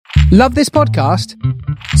Love this podcast?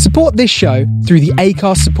 Support this show through the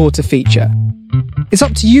Acast supporter feature. It's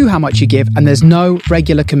up to you how much you give, and there's no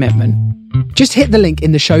regular commitment. Just hit the link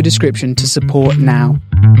in the show description to support now.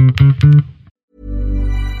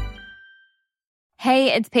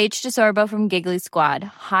 Hey, it's Paige DeSorbo from Giggly Squad.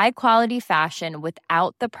 High quality fashion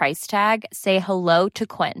without the price tag. Say hello to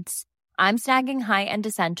Quince. I'm snagging high-end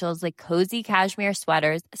essentials like cozy cashmere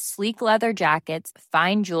sweaters, sleek leather jackets,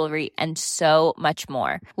 fine jewelry, and so much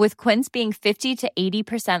more. With Quince being 50 to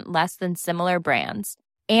 80% less than similar brands.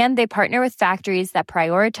 And they partner with factories that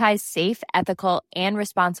prioritize safe, ethical, and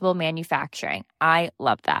responsible manufacturing. I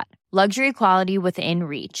love that. Luxury quality within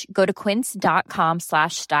reach. Go to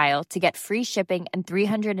quince.com/style to get free shipping and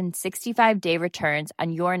 365-day returns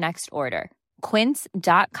on your next order.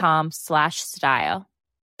 Quince.com/style.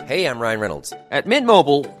 Hey, I'm Ryan Reynolds. At Mint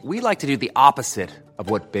Mobile, we like to do the opposite of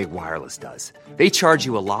what Big Wireless does. They charge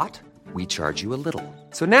you a lot, we charge you a little.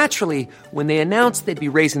 So naturally, when they announced they'd be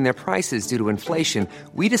raising their prices due to inflation,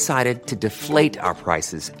 we decided to deflate our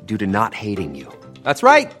prices due to not hating you. That's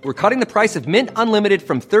right. We're cutting the price of Mint Unlimited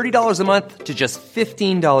from $30 a month to just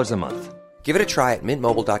 $15 a month. Give it a try at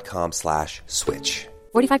mintmobile.com/switch.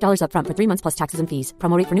 $45 up front for 3 months plus taxes and fees.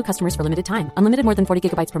 Promo rate for new customers for limited time. Unlimited more than 40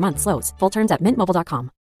 gigabytes per month. Slows full terms at mintmobile.com.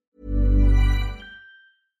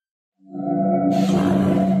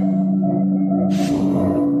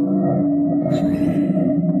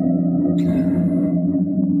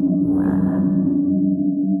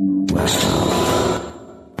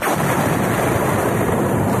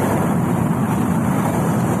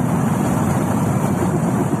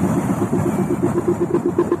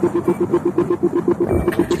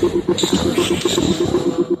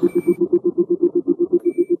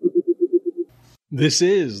 This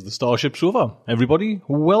is the Starship Sofa. Everybody,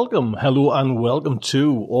 welcome, hello and welcome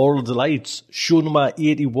to Oral Delights, show number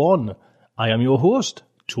 81. I am your host,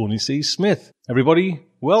 Tony C. Smith. Everybody,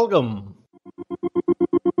 welcome.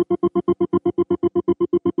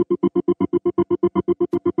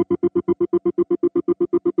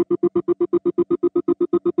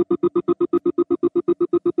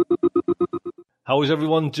 How is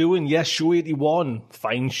everyone doing? Yes, show 81.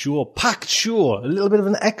 Fine show. Packed show. A little bit of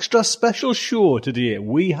an extra special show today.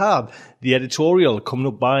 We have the editorial coming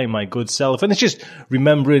up by my good self. And it's just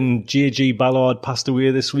remembering J.G. Ballard passed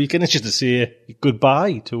away this week. And it's just to say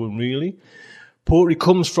goodbye to him, really. Poetry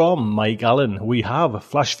comes from Mike Allen. We have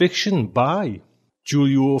Flash Fiction by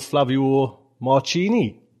Giulio Flavio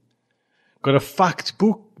Marcini. Got a fact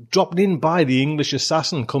book dropping in by The English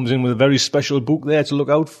Assassin. Comes in with a very special book there to look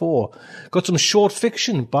out for. Got some short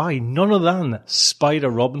fiction by none other than Spider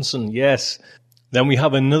Robinson. Yes. Then we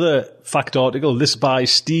have another fact article. This by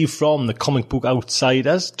Steve from the comic book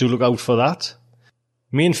Outsiders. Do look out for that.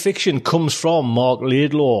 Main fiction comes from Mark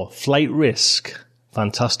Laidlaw. Flight Risk.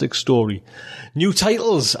 Fantastic story. New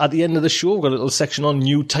titles at the end of the show. We've got a little section on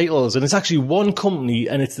new titles. And it's actually one company,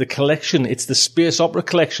 and it's the collection. It's the Space Opera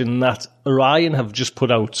collection that Orion have just put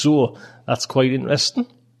out. So that's quite interesting.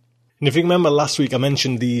 And if you remember last week, I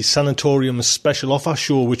mentioned the Sanatorium special offer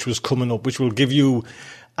show, which was coming up, which will give you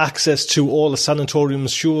access to all the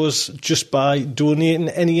Sanatorium's shows just by donating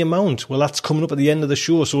any amount. Well, that's coming up at the end of the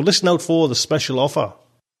show. So listen out for the special offer.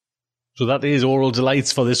 So that is Oral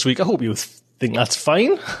Delights for this week. I hope you think that's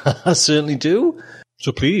fine. I certainly do.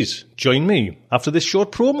 So please join me after this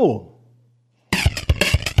short promo.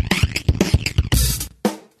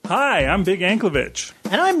 Hi, I'm Big Anklevich.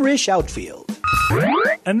 And I'm Rish Outfield.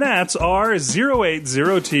 And that's our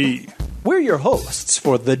 080T. We're your hosts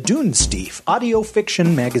for the Dunesteef audio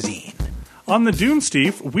fiction magazine. On the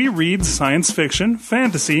Dunesteef, we read science fiction,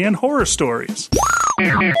 fantasy, and horror stories.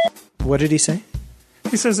 What did he say?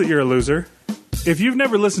 He says that you're a loser. If you've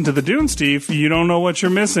never listened to the Dunesteef, you don't know what you're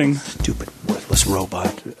missing. Stupid, worthless robot.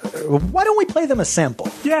 Why don't we play them a sample?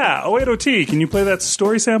 Yeah, 080T, can you play that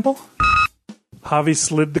story sample? Javi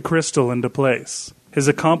slid the crystal into place. His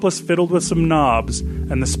accomplice fiddled with some knobs,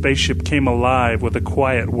 and the spaceship came alive with a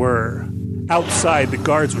quiet whir. Outside, the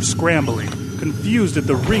guards were scrambling, confused at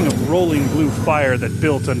the ring of rolling blue fire that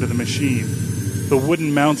built under the machine. The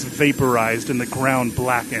wooden mounts vaporized and the ground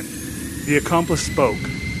blackened. The accomplice spoke.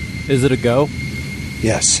 Is it a go?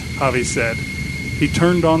 Yes, Javi said. He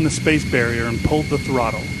turned on the space barrier and pulled the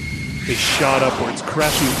throttle. They shot upwards,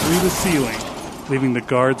 crashing through the ceiling, leaving the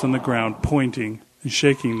guards on the ground pointing and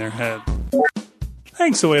shaking their heads.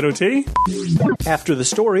 Thanks, 080T. After the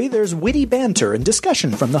story, there's witty banter and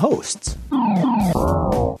discussion from the hosts.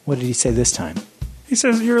 What did he say this time? He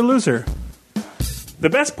says you're a loser. The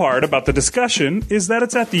best part about the discussion is that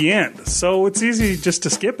it's at the end, so it's easy just to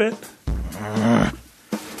skip it.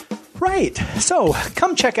 right. So,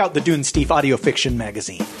 come check out the Dunesteef audio fiction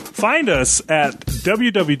magazine. Find us at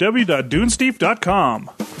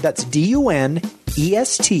www.dunesteef.com. That's DUNESTEEF.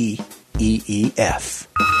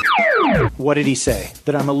 What did he say?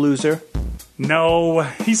 That I'm a loser? No,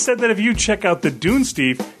 he said that if you check out the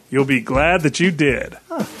Dunesteef, you'll be glad that you did.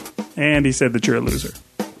 Huh. And he said that you're a loser.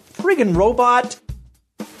 Friggin' robot!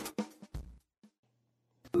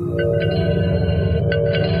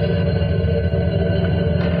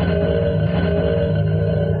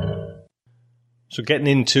 So getting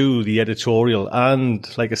into the editorial, and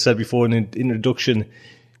like I said before in the introduction,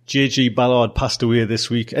 J.G. Ballard passed away this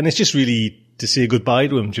week, and it's just really to say goodbye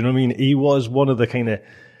to him. Do you know what I mean? He was one of the kind of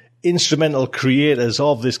instrumental creators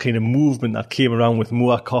of this kind of movement that came around with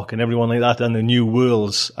Moorcock and everyone like that and the New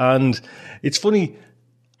Worlds. And it's funny,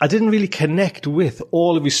 I didn't really connect with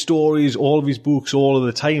all of his stories, all of his books, all of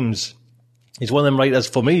the times. He's one of them writers,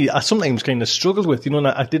 for me, I sometimes kind of struggled with, you know, and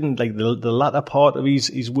I didn't like the latter part of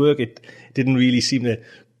his work. It didn't really seem to,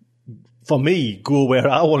 for me, go where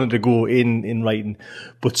I wanted to go in writing.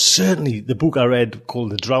 But certainly the book I read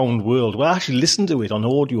called The Drowned World, well, I actually listened to it on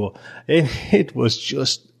audio. It was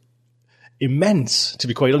just immense, to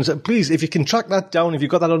be quite honest. Please, if you can track that down, if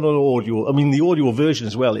you've got that on audio, I mean, the audio version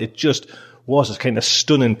as well, it just was a kind of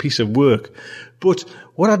stunning piece of work. But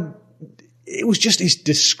it was just his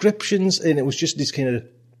descriptions, and it was just this kind of,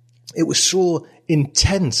 it was so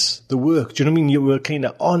intense, the work. Do you know what I mean? You were kind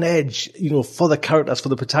of on edge, you know, for the characters, for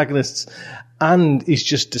the protagonists. And he's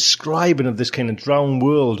just describing of this kind of drowned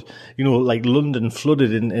world, you know, like London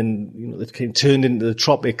flooded and you know, it kind of turned into the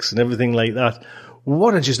tropics and everything like that.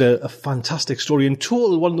 What a fantastic story. And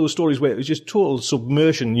total, one of those stories where it was just total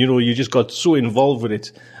submersion. You know, you just got so involved with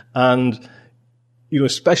it. And, you know,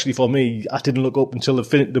 especially for me, I didn't look up until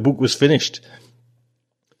the book was finished.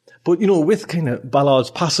 But, you know, with kind of Ballard's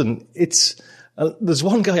passing, there's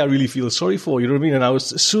one guy I really feel sorry for, you know what I mean? And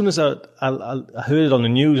as soon as I heard it on the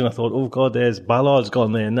news and I thought, oh God, there's Ballard's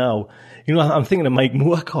gone there now. You know, I'm thinking of Mike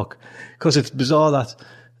Moorcock, because it's bizarre that,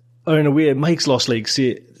 or in a way, Mike's lost, like,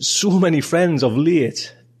 say, so many friends of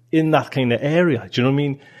late in that kind of area. Do you know what I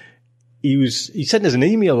mean? He sent us an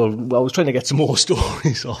email. I was trying to get some more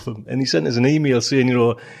stories off him, and he sent us an email saying, you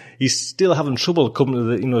know, he's still having trouble coming to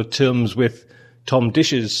the, you know, terms with Tom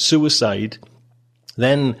Dish's suicide.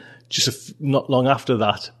 Then, not long after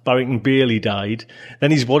that, Barrington Bailey died.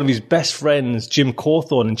 Then one of his best friends, Jim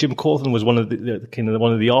Cawthorne, and Jim Cawthorne was one of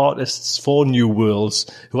the artists for New Worlds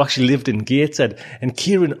who actually lived in Gateshead. And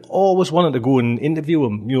Kieran always wanted to go and interview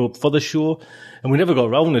him, you know, for the show, and we never got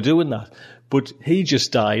around to doing that. But he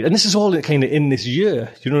just died, and this is all kind of in this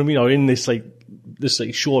year, you know what I mean, or in this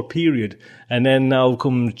short period. And then now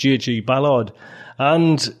comes J.G. Ballard,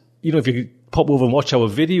 and you know, if you pop over and watch our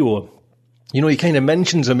video, you know, he kind of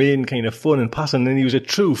mentions him in kind of fun and passing, and he was a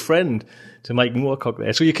true friend to Mike Moorcock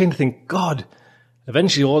there. So you kind of think, God,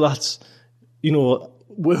 eventually all that's, you know,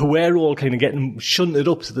 we're all kind of getting shunted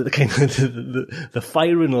up to the kind of the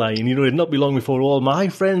firing line. You know, it'd not be long before all my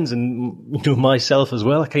friends and, you know, myself as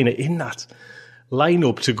well are kind of in that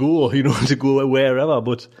lineup to go, you know, to go wherever.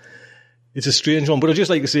 But it's a strange one. But I'd just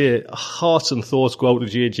like to say, hearts and thoughts go out to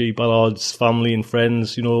J.G. Ballard's family and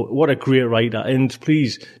friends. You know, what a great writer. And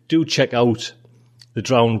please do check out The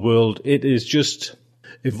Drowned World. It is just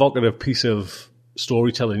an evocative piece of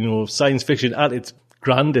storytelling, you know, science fiction at its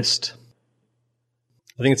grandest.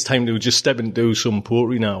 I think it's time to just step into some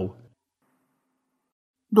poetry now.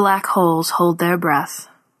 Black Holes Hold Their Breath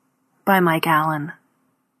by Mike Allen.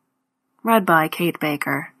 Read by Kate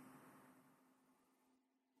Baker.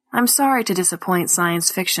 I'm sorry to disappoint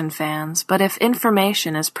science fiction fans, but if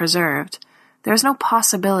information is preserved, there's no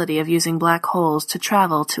possibility of using black holes to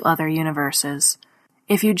travel to other universes.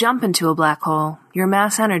 If you jump into a black hole, your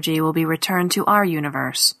mass energy will be returned to our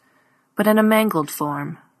universe, but in a mangled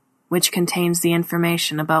form, which contains the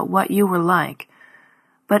information about what you were like,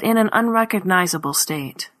 but in an unrecognizable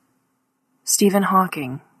state. Stephen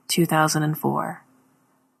Hawking, 2004.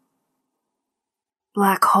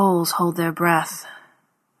 Black holes hold their breath,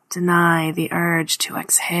 deny the urge to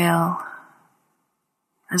exhale,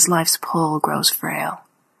 as life's pull grows frail.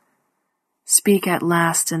 Speak at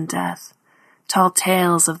last in death, tall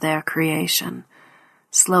tales of their creation,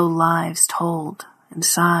 slow lives told in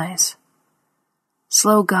sighs.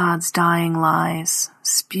 Slow gods dying lies,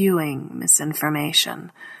 spewing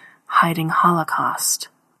misinformation, hiding Holocaust.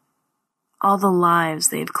 All the lives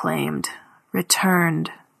they've claimed, returned,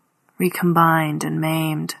 recombined and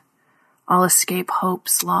maimed, all escape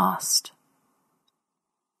hopes lost.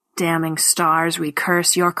 Damning stars, we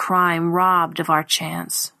curse your crime, robbed of our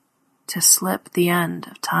chance to slip the end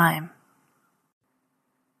of time.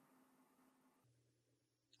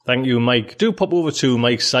 Thank you, Mike. Do pop over to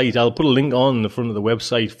Mike's site. I'll put a link on the front of the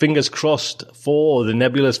website. Fingers crossed for the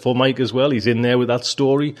Nebulas for Mike as well. He's in there with that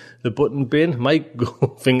story, The Button Bin. Mike,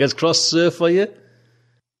 fingers crossed, sir, for you.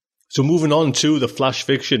 So moving on to the flash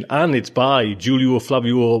fiction, and it's by Giulio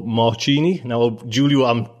Flavio Marcini. Now,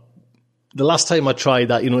 Giulio, the last time I tried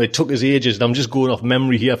that, it took us ages, and I'm just going off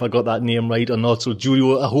memory here if I got that name right or not. So,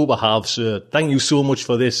 Giulio, I hope I have, sir. Thank you so much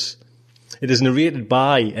for this. It is narrated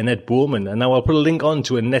by Annette Bowman, and now I'll put a link on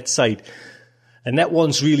to Annette's site. Annette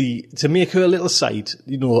wants really to make her little site,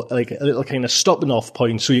 like a little kind of stopping off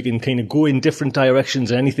point so you can kind of go in different directions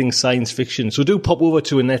and anything science fiction. So do pop over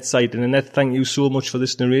to Annette's site, and Annette, thank you so much for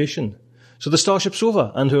this narration. So the Starship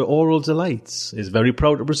Sofa and her Oral Delights is very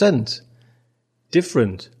proud to present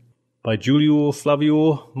Different by Giulio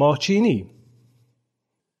Flavio Marcini.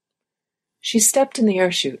 She stepped in the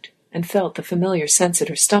air chute and felt the familiar sense at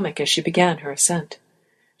her stomach as she began her ascent.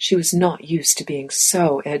 She was not used to being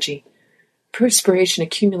so edgy. Perspiration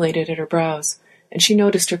accumulated at her brows, and she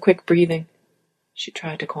noticed her quick breathing. She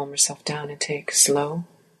tried to calm herself down and take slow,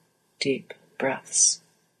 deep breaths.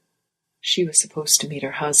 She was supposed to meet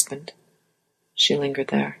her husband. She lingered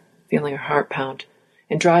there, feeling her heart pound,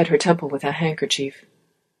 and dried her temple with a handkerchief.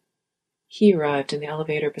 He arrived in the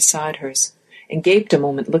elevator beside hers, and gaped a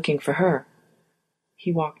moment looking for her.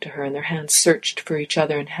 He walked to her, and their hands searched for each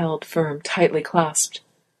other and held firm, tightly clasped.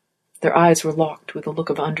 Their eyes were locked with a look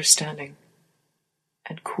of understanding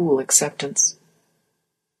and cool acceptance.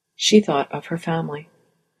 She thought of her family.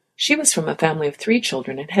 She was from a family of 3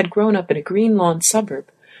 children and had grown up in a green lawn suburb.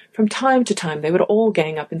 From time to time they would all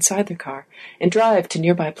gang up inside their car and drive to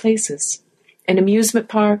nearby places, an amusement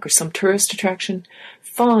park or some tourist attraction,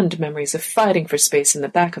 fond memories of fighting for space in the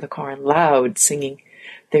back of the car and loud singing.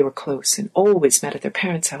 They were close and always met at their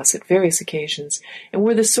parents' house at various occasions, and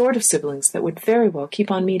were the sort of siblings that would very well keep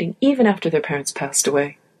on meeting even after their parents passed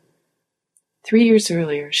away. 3 years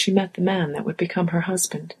earlier, she met the man that would become her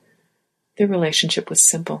husband. Their relationship was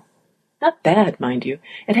simple. Not bad, mind you.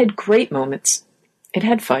 It had great moments. It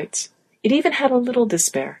had fights. It even had a little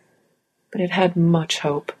despair. But it had much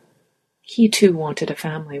hope. He, too, wanted a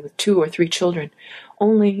family with 2 or 3 children,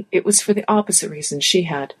 only it was for the opposite reason she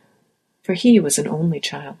had, for he was an only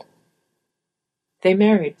child. They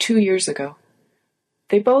married 2 years ago.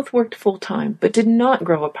 They both worked full-time, but did not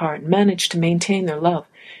grow apart and managed to maintain their love,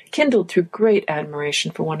 kindled through great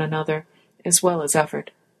admiration for one another, as well as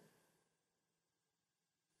effort.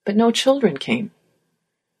 But no children came.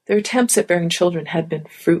 Their attempts at bearing children had been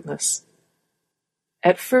fruitless.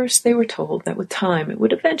 At first they were told that with time it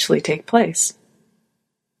would eventually take place.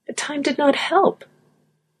 But time did not help.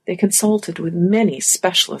 They consulted with many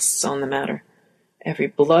specialists on the matter. Every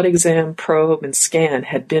blood exam, probe, and scan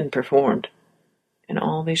had been performed, and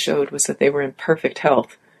all they showed was that they were in perfect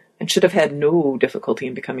health and should have had no difficulty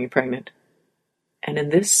in becoming pregnant. And in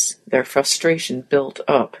this their frustration built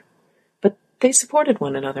up. But they supported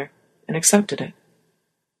one another and accepted it.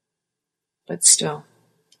 But still,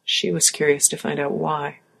 she was curious to find out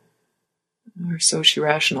why, or so she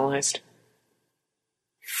rationalized.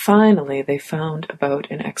 Finally, they found about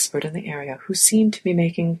an expert in the area who seemed to be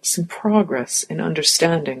making some progress in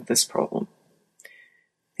understanding this problem.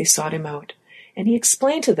 They sought him out, and he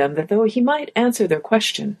explained to them that though he might answer their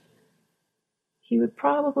question, he would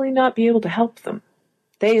probably not be able to help them.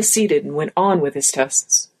 They acceded and went on with his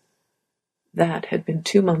tests. That had been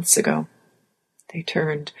 2 months ago. They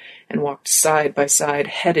turned and walked side by side,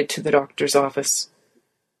 headed to the doctor's office.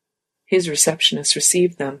 His receptionist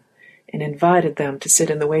received them and invited them to sit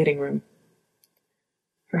in the waiting room.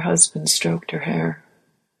 Her husband stroked her hair.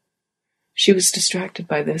 She was distracted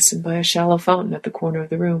by this and by a shallow fountain at the corner of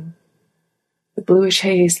the room. The bluish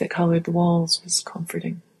haze that colored the walls was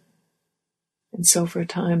comforting. And so for a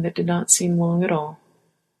time that did not seem long at all,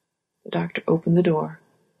 the doctor opened the door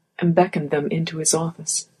and beckoned them into his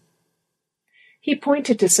office. He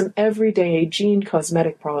pointed to some everyday Jean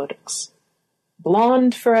cosmetic products.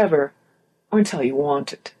 Blonde Forever, or Until You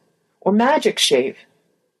Want It, or Magic Shave.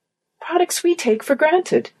 Products we take for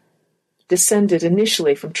granted. Descended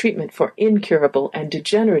initially from treatment for incurable and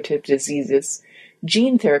degenerative diseases,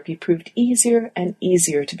 gene therapy proved easier and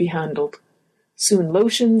easier to be handled. Soon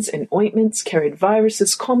lotions and ointments carried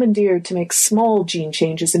viruses commandeered to make small gene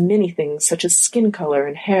changes in many things such as skin color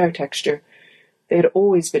and hair texture. They had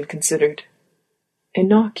always been considered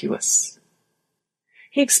innocuous.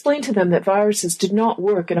 He explained to them that viruses did not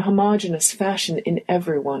work in a homogeneous fashion in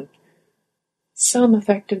everyone. Some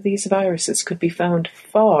effect of these viruses could be found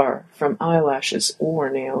far from eyelashes or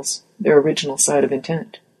nails, their original site of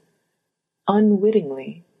intent.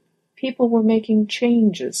 Unwittingly, people were making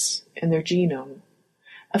changes in their genome,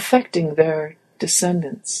 affecting their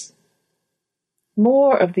descendants.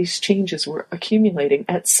 More of these changes were accumulating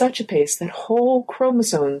at such a pace that whole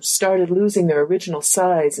chromosomes started losing their original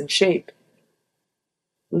size and shape,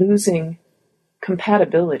 losing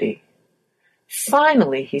compatibility.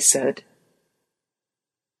 Finally, he said,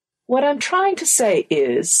 "What I'm trying to say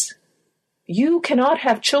is, you cannot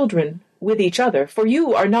have children with each other, for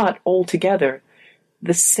you are not altogether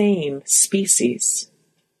the same species."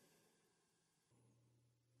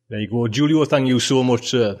 There you go. Julio, thank you so much,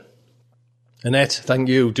 sir. Annette, thank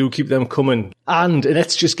you. Do keep them coming. And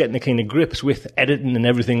Annette's just getting the kind of grips with editing and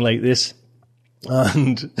everything like this.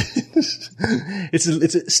 And it's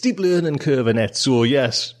a steep learning curve, Annette. So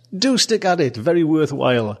yes, do stick at it. Very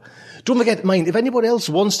worthwhile. Don't forget, mind, if anybody else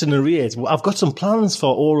wants to narrate, I've got some plans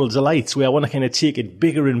for Oral Delights where I want to kind of take it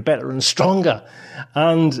bigger and better and stronger.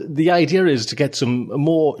 And the idea is to get some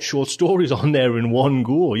more short stories on there in one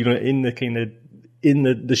go, in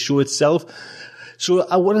the show itself. So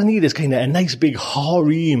what I need is kind of a nice big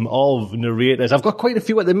harem of narrators. I've got quite a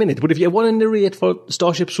few at the minute, but if you want to narrate for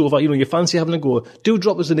Starship Sofa, you fancy having a go, do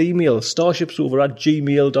drop us an email,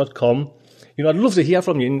 starshipsofa@gmail.com. I'd love to hear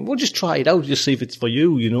from you, and we'll just try it out, just see if it's for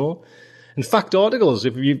you, And fact articles,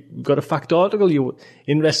 if you've got a fact article you're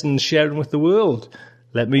interested in sharing with the world,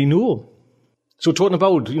 let me know. So talking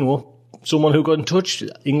about, someone who got in touch,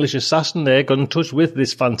 English Assassin there, got in touch with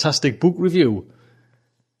this fantastic book review.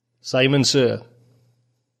 Simon, sir.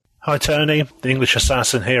 Hi Tony, the English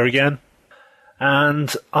Assassin here again.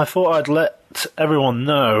 And I thought I'd let everyone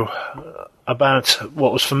know about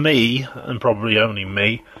what was for me, and probably only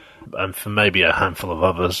me, and for maybe a handful of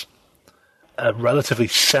others, a relatively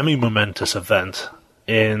semi-momentous event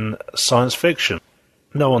in science fiction.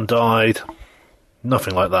 No one died,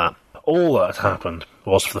 nothing like that. All that happened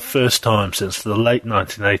was, for the first time since the late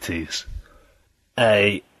 1980s,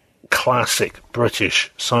 a classic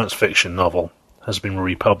British science fiction novel has been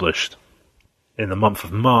republished in the month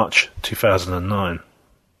of March 2009.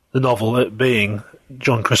 The novel, it being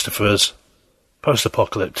John Christopher's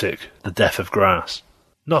post-apocalyptic The Death of Grass.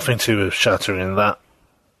 Nothing too shattering in that,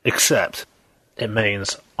 except it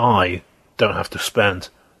means I don't have to spend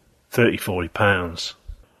 £30-40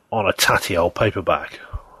 on a tatty old paperback,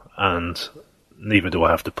 and neither do I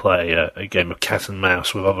have to play a game of cat and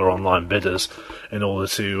mouse with other online bidders in order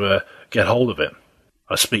to get hold of it.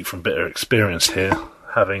 I speak from bitter experience here,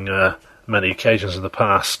 having many occasions in the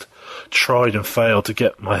past tried and failed to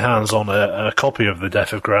get my hands on a copy of The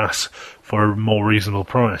Death of Grass for a more reasonable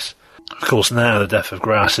price. Of course, now The Death of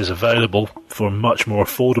Grass is available for a much more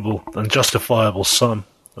affordable and justifiable sum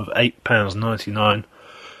of £8.99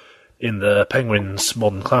 in the Penguin's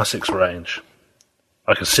Modern Classics range.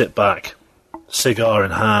 I can sit back, cigar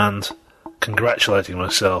in hand, congratulating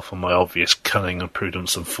myself on my obvious cunning and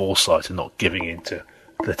prudence and foresight in not giving in to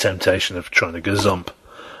the temptation of trying to gazump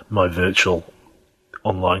my virtual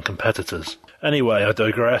online competitors. Anyway, I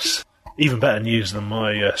digress. Even better news than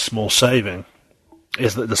my small saving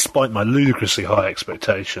is that despite my ludicrously high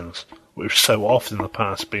expectations, which so often in the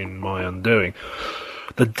past been my undoing,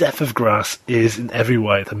 The Death of Grass is in every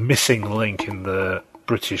way the missing link in the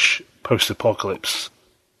British post-apocalypse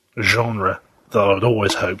genre that I had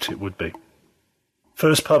always hoped it would be.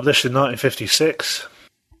 First published in 1956,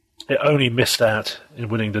 it only missed out in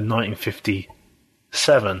winning the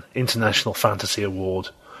 1957 International Fantasy Award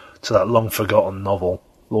to that long-forgotten novel,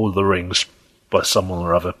 Lord of the Rings, by someone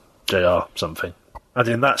or other, J.R. something. And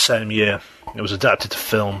in that same year, it was adapted to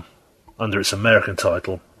film under its American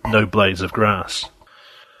title, No Blades of Grass.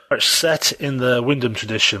 It's set in the Wyndham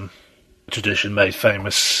tradition made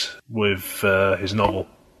famous with his novel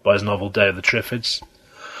Day of the Triffids.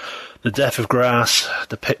 The Death of Grass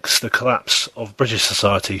depicts the collapse of British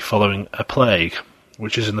society following a plague,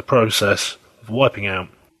 which is in the process of wiping out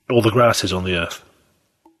all the grasses on the earth.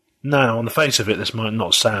 Now, on the face of it, this might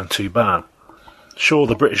not sound too bad. Sure,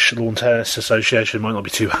 the British Lawn Tennis Association might not be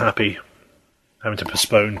too happy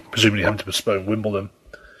presumably having to postpone Wimbledon,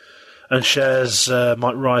 and shares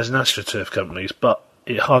might rise in AstroTurf companies, but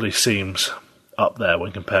it hardly seems up there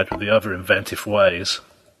when compared with the other inventive ways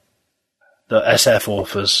that SF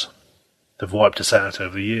authors have wiped us out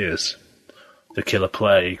over the years. The killer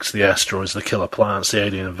plagues, the asteroids, the killer plants, the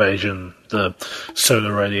alien invasion, the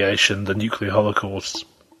solar radiation, the nuclear holocaust.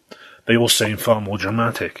 They all seem far more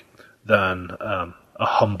dramatic than a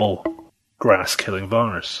humble grass-killing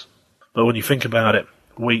virus. But when you think about it,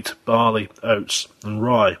 wheat, barley, oats and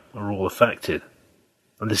rye are all affected.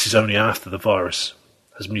 And this is only after the virus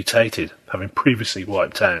has mutated, having previously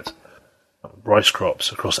wiped out rice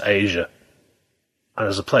crops across Asia. And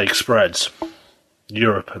as the plague spreads,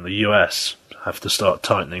 Europe and the US have to start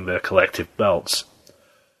tightening their collective belts.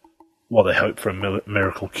 while they hope for a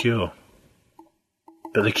miracle cure.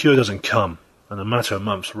 But the cure doesn't come, and in a matter of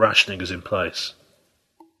months rationing is in place.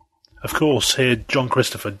 Of course, here John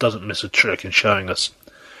Christopher doesn't miss a trick in showing us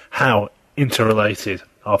how interrelated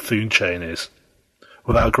our food chain is.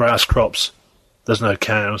 Without grass crops, there's no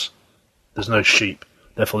cows, there's no sheep,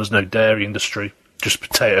 therefore there's no dairy industry, just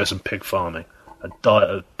potatoes and pig farming, a diet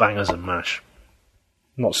of bangers and mash.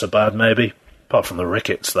 Not so bad, maybe, apart from the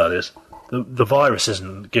rickets, that is. The virus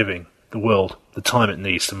isn't giving the world the time it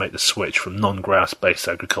needs to make the switch from non-grass-based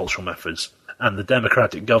agricultural methods, and the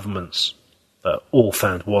democratic governments are all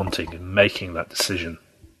found wanting in making that decision.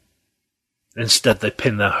 Instead, they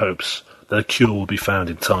pin their hopes that a cure will be found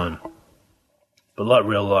in time. But like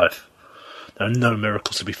real life, there are no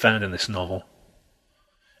miracles to be found in this novel.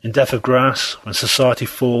 In Death of Grass, when society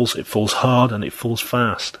falls, it falls hard and it falls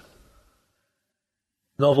fast.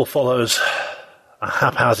 The novel follows a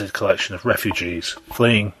haphazard collection of refugees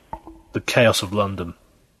fleeing the chaos of London,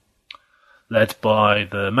 led by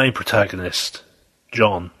the main protagonist,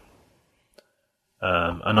 John,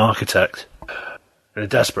 an architect, in a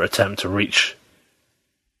desperate attempt to reach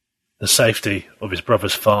the safety of his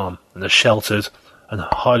brother's farm in a sheltered and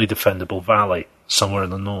highly defendable valley somewhere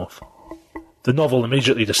in the north. The novel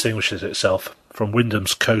immediately distinguishes itself from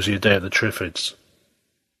Wyndham's Cosy A Day at the Triffids.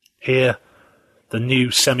 Here, the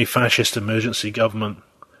new semi-fascist emergency government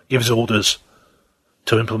gives orders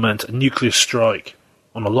to implement a nuclear strike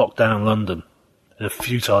on a lockdown London in a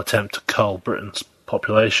futile attempt to cull Britain's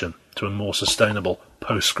population to a more sustainable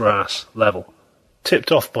post-grass level.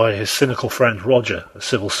 Tipped off by his cynical friend Roger, a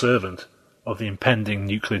civil servant, of the impending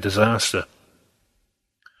nuclear disaster,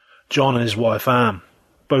 John and his wife Anne,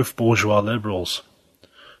 both bourgeois liberals,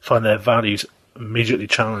 find their values immediately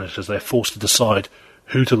challenged as they are forced to decide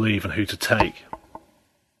who to leave and who to take.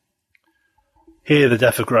 Here the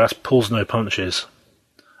Death of Grass pulls no punches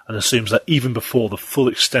and assumes that even before the full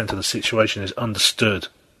extent of the situation is understood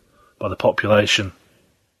by the population,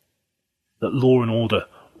 that law and order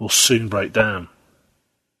will soon break down.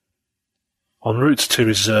 En route to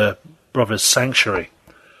his brother's sanctuary,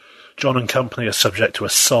 John and company are subject to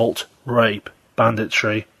assault, rape,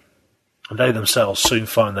 banditry, and they themselves soon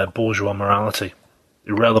find their bourgeois morality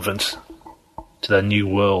irrelevant to their new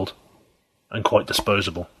world and quite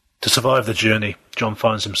disposable. To survive the journey, John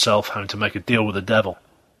finds himself having to make a deal with the devil.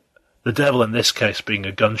 The devil in this case being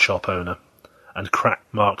a gun shop owner and crack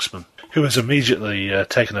marksman, who has immediately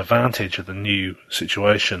taken advantage of the new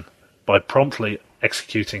situation by promptly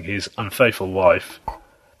executing his unfaithful wife,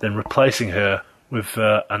 then replacing her with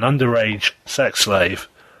an underage sex slave,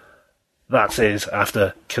 that is,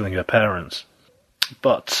 after killing her parents.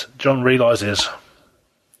 But John realises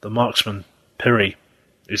the marksman, Piri,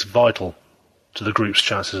 is vital to the group's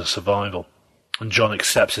chances of survival, and John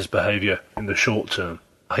accepts his behaviour in the short term.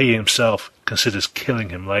 He himself considers killing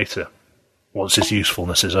him later, once his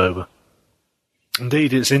usefulness is over.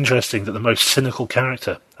 Indeed, it's interesting that the most cynical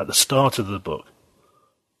character at the start of the book,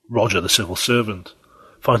 Roger the civil servant,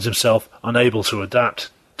 finds himself unable to adapt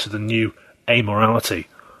to the new amorality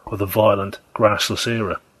of the violent, grassless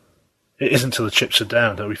era. It isn't till the chips are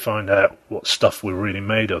down that we find out what stuff we're really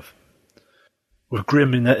made of. With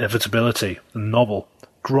grim inevitability, the novel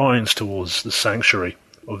grinds towards the sanctuary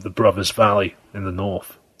of the Brothers' Valley in the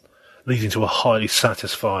north, leading to a highly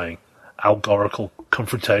satisfying, allegorical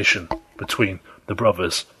confrontation between the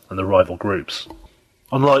brothers and the rival groups.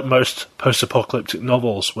 Unlike most post-apocalyptic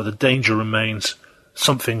novels where the danger remains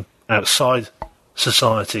something outside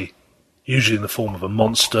society, usually in the form of a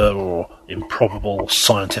monster or improbable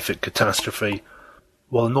scientific catastrophe,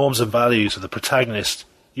 while the norms and values of the protagonist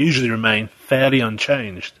usually remain fairly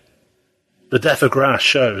unchanged. The Death of Grass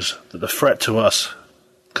shows that the threat to us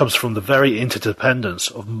comes from the very interdependence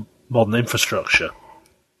of modern infrastructure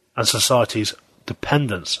and society's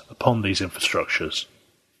dependence upon these infrastructures.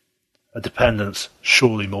 A dependence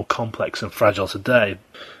surely more complex and fragile today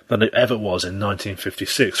than it ever was in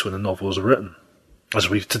 1956 when the novel was written, as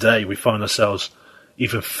today we find ourselves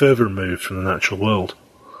even further removed from the natural world.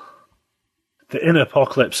 The inner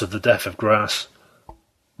apocalypse of the Death of Grass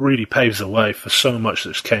really paves the way for so much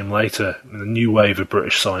that came later in the new wave of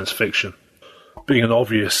British science fiction, being an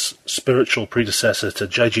obvious spiritual predecessor to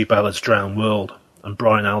J.G. Ballard's Drowned World and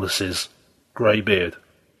Brian Aldiss's Greybeard.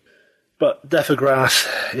 But Death of Grass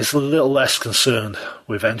is a little less concerned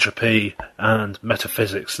with entropy and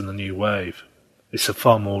metaphysics than the new wave. It's a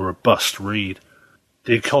far more robust read.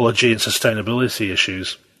 The ecology and sustainability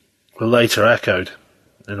issues were later echoed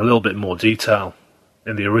in a little bit more detail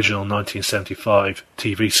in the original 1975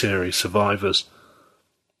 TV series Survivors.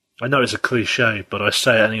 I know it's a cliché, but I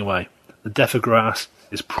say it anyway. The Death of Grass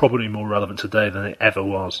is probably more relevant today than it ever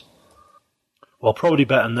was. while probably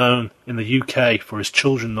better known in the UK for his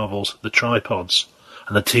children's novels The Tripods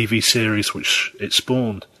and the TV series which it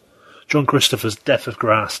spawned. John Christopher's Death of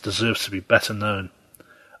Grass deserves to be better known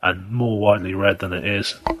and more widely read than it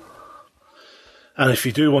is. And if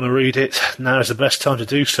you do want to read it, now is the best time to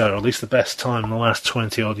do so, or at least the best time in the last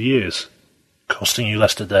 20 odd years, costing you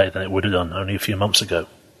less today than it would have done only a few months ago.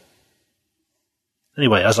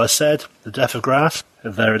 Anyway, as I said, The Death of Grass,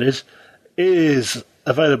 there it is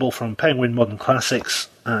available from Penguin Modern Classics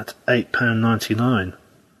at £8.99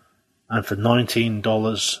 and for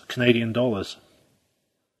 $19 Canadian dollars.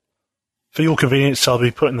 For your convenience, I'll be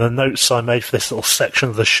putting the notes I made for this little section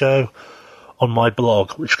of the show on my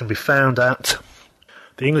blog, which can be found at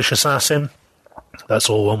The English Assassin, that's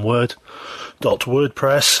all one word,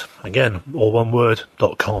 .wordpress, again, all one word,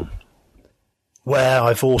 .com, where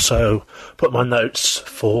I've also put my notes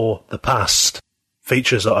for the past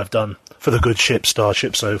features that I've done for the good ship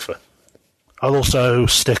Starship Sofa. I'll also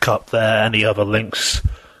stick up there any other links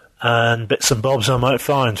and bits and bobs I might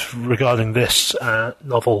find regarding this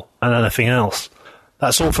novel and anything else.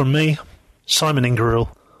 That's all from me, Simon Ingerill,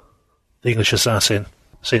 The English Assassin.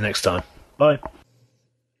 See you next time. Bye.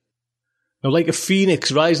 Now, like a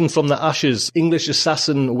phoenix rising from the ashes, English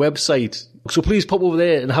Assassin website. So please pop over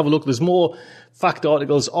there and have a look. There's more fact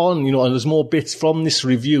articles on, and there's more bits from this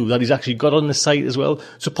review that he's actually got on the site as well.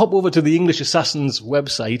 So pop over to the English Assassin's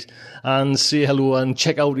website and say hello and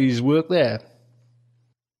check out his work there.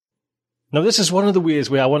 Now, this is one of the ways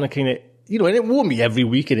where I want to kind of, and it won't be every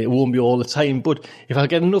week and it won't be all the time, but if I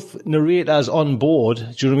get enough narrators on board, do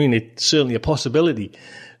you know what I mean? It's certainly a possibility.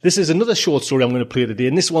 This is another short story I'm going to play today,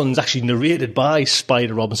 and this one's actually narrated by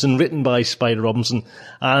Spider Robinson, written by Spider Robinson,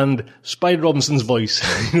 and Spider Robinson's voice.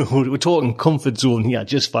 We're talking comfort zone here,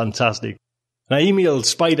 just fantastic. And I emailed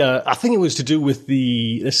Spider, I think it was to do with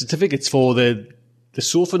the certificates for the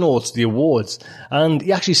Sofa Notes, the awards, and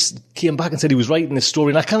he actually came back and said he was writing this story,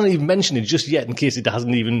 and I can't even mention it just yet in case it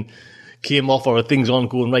hasn't even came off or things aren't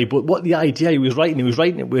going right. But what the idea he was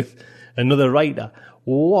writing it with another writer.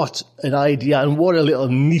 What an idea, and what a little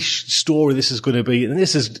niche story this is going to be.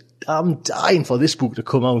 And I'm dying for this book to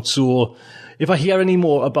come out, so if I hear any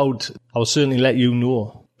more about, I'll certainly let you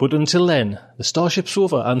know. But until then, the Starship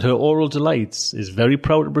Sofa and her oral delights is very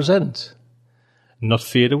proud to present Not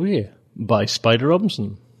Fade Away by Spider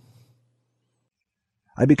Robinson.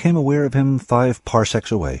 I became aware of him 5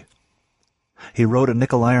 parsecs away. He rode a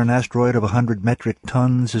nickel-iron asteroid of 100 metric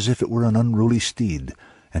tons as if it were an unruly steed,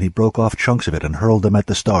 and he broke off chunks of it and hurled them at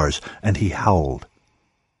the stars, and he howled.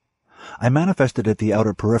 I manifested at the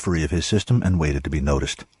outer periphery of his system and waited to be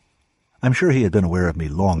noticed. I'm sure he had been aware of me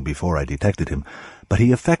long before I detected him, but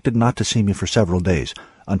he affected not to see me for several days,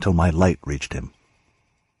 until my light reached him.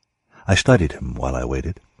 I studied him while I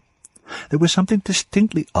waited. There was something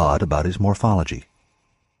distinctly odd about his morphology.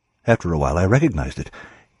 After a while I recognized it.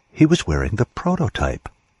 He was wearing the prototype,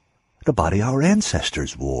 the body our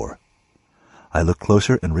ancestors wore. I looked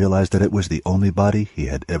closer and realized that it was the only body he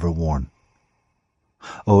had ever worn.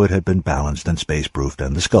 Oh, it had been balanced and space-proofed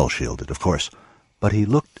and the skull shielded, of course, but he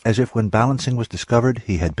looked as if when balancing was discovered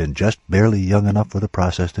he had been just barely young enough for the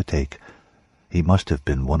process to take. He must have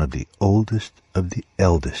been one of the oldest of the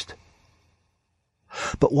eldest.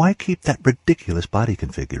 But why keep that ridiculous body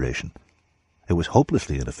configuration? It was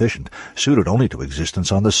hopelessly inefficient, suited only to existence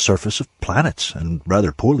on the surface of planets, and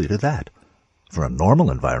rather poorly to that. For a normal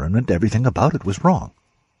environment, everything about it was wrong.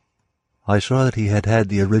 I saw that he had had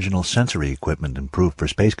the original sensory equipment improved for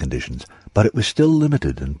space conditions, but it was still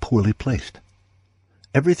limited and poorly placed.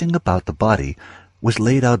 Everything about the body was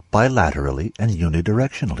laid out bilaterally and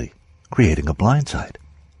unidirectionally, creating a blindside.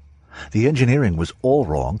 The engineering was all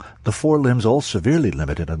wrong, the 4 limbs all severely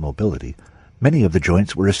limited in mobility. Many of the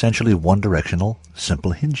joints were essentially one-directional,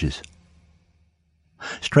 simple hinges.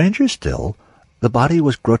 Stranger still, the body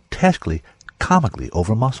was grotesquely, comically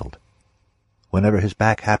over-muscled. Whenever his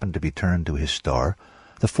back happened to be turned to his star,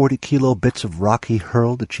 the 40-kilo bits of rock he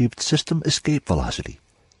hurled achieved system escape velocity.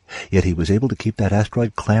 Yet he was able to keep that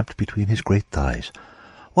asteroid clamped between his great thighs.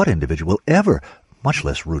 What individual ever, much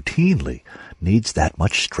less routinely, needs that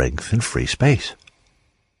much strength in free space?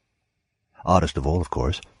 Oddest of all, of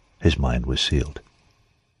course, his mind was sealed.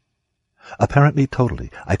 Apparently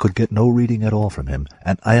totally, I could get no reading at all from him,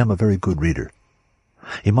 and I am a very good reader.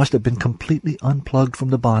 He must have been completely unplugged from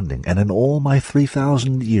the bonding, and in all my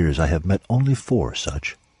 3,000 years I have met only 4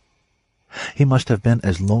 such. He must have been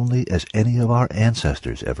as lonely as any of our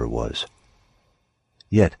ancestors ever was.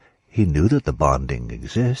 Yet he knew that the bonding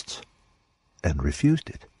exists, and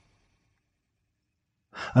refused it.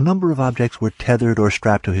 A number of objects were tethered or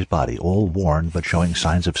strapped to his body, all worn but showing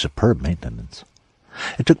signs of superb maintenance.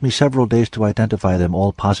 It took me several days to identify them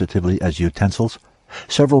all positively as utensils,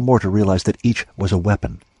 several more to realize that each was a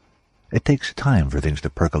weapon. It takes time for things to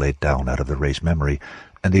percolate down out of the race memory,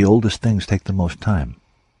 and the oldest things take the most time.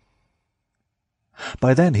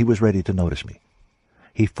 By then he was ready to notice me.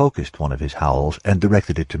 He focused one of his howls and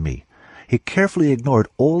directed it to me. He carefully ignored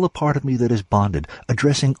all the part of me that is bonded,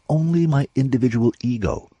 addressing only my individual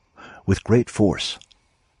ego, with great force.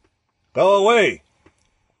 "Go away!"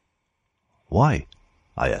 "Why?"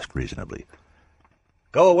 I asked reasonably.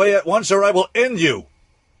 "Go away at once, or I will end you!"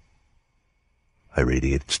 I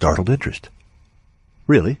radiated startled interest.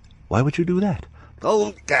 "Really? Why would you do that?"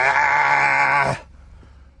 "Oh, ah!"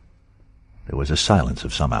 There was a silence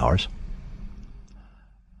of some hours.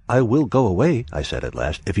 "I will go away," I said at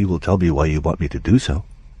last, "if you will tell me why you want me to do so."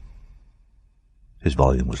 His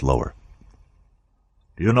volume was lower.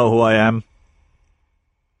 "Do you know who I am?"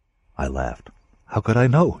 I laughed. "How could I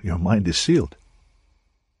know? Your mind is sealed."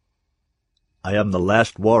 "I am the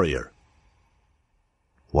last warrior."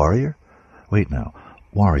 "Warrior? Wait now.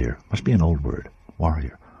 Warrior. Must be an old word.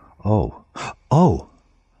 Warrior. Oh!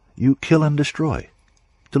 You kill and destroy.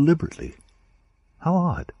 Deliberately. How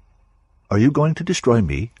odd. Are you going to destroy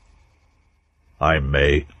me?" "I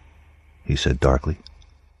may," he said darkly.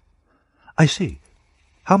 "I see.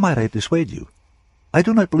 How might I dissuade you? I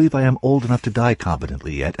do not believe I am old enough to die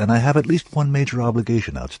competently yet, and I have at least one major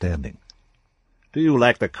obligation outstanding." "Do you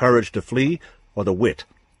lack the courage to flee, or the wit?"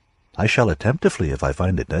 "I shall attempt to flee if I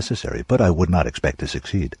find it necessary, but I would not expect to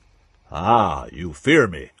succeed." "Ah, you fear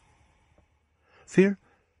me." "Fear?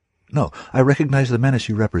 No, I recognize the menace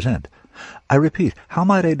you represent. I repeat, how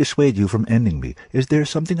might I dissuade you from ending me? Is there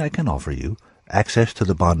something I can offer you? Access to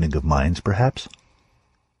the bonding of minds, perhaps?"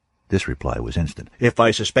 This reply was instant. "If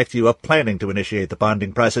I suspect you of planning to initiate the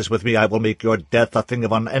bonding process with me, I will make your death a thing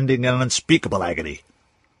of unending and unspeakable agony."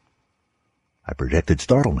 I projected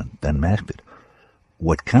startlement, then masked it.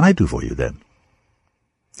 "What can I do for you, then?"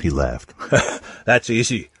 He laughed. "That's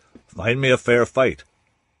easy. Find me a fair fight.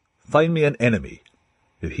 Find me an enemy.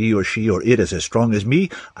 If he or she or it is as strong as me,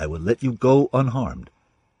 I will let you go unharmed.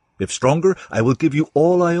 If stronger, I will give you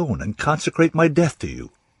all I own and consecrate my death to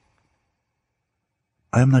you."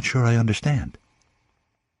 "I am not sure I understand."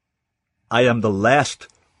 "I am the last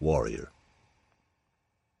warrior."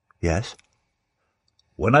 "Yes?"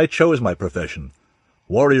 "When I chose my profession,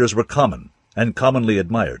 warriors were common and commonly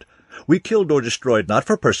admired. We killed or destroyed not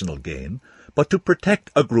for personal gain, but to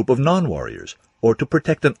protect a group of non-warriors, or to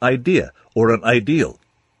protect an idea or an ideal."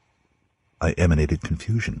 I emanated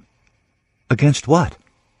confusion. "Against what?"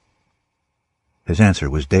 His answer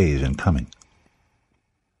was days in coming.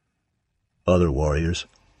 "Other warriors."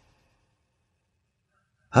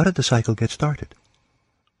 "How did the cycle get started?"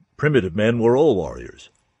 "Primitive men were all warriors."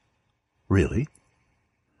 "Really?"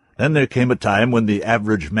 "Then there came a time when the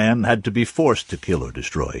average man had to be forced to kill or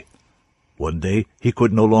destroy. One day he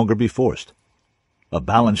could no longer be forced. A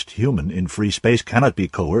balanced human in free space cannot be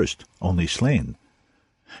coerced, only slain.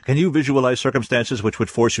 Can you visualize circumstances which would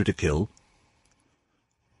force you to kill?"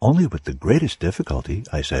 "Only with the greatest difficulty,"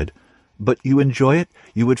 I said. "But you enjoy it?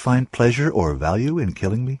 You would find pleasure or value in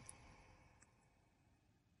killing me?"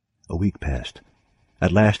 A week passed.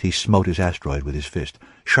 At last he smote his asteroid with his fist,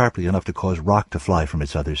 sharply enough to cause rock to fly from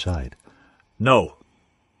its other side. "No,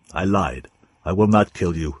 I lied. I will not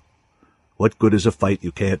kill you. What good is a fight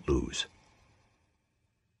you can't lose?"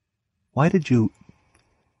 "Why did you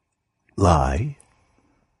lie?"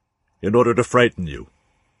 "In order to frighten you."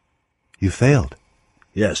 "You failed."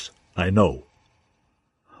 "Yes, I know."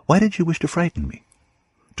 "Why did you wish to frighten me?"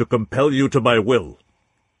 "To compel you to my will."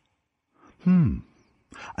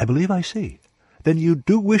 I believe I see. Then you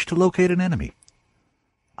do wish to locate an enemy.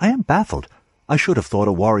 I am baffled. I should have thought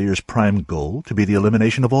a warrior's prime goal to be the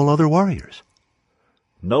elimination of all other warriors."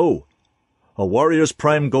 "No. A warrior's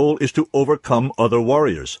prime goal is to overcome other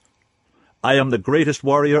warriors. I am the greatest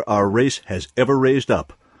warrior our race has ever raised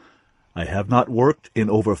up. I have not worked in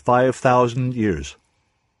over 5,000 years.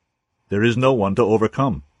 There is no one to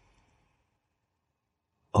overcome."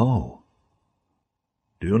 "Oh."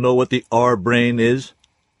 "Do you know what the R-brain is?"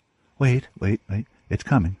 Wait. It's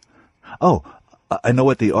coming. Oh, I know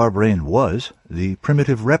what the R-brain was, the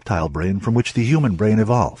primitive reptile brain from which the human brain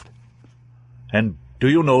evolved. "And do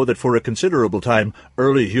you know that for a considerable time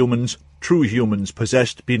early humans, true humans,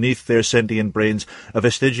 possessed beneath their sentient brains a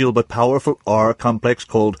vestigial but powerful R-complex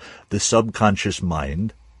called the subconscious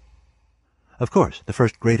mind?" "Of course, the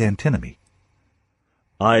first great antinomy."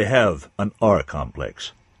 "I have an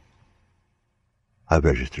R-complex." I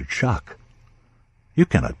registered shock. "You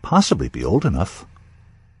cannot possibly be old enough."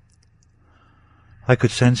 I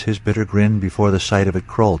could sense his bitter grin before the sight of it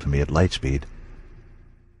crawl to me at light speed.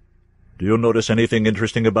 Do you notice anything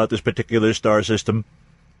interesting about this particular star system?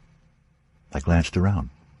 I glanced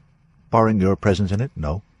around. Barring your presence in it,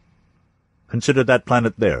 no. Consider that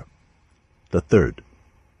planet there, the third.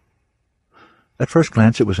 At first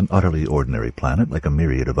glance, it was an utterly ordinary planet, like a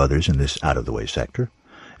myriad of others in this out-of-the-way sector.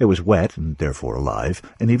 It was wet, and therefore alive,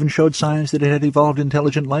 and even showed signs that it had evolved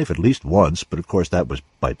intelligent life at least once, but of course that was,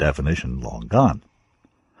 by definition, long gone.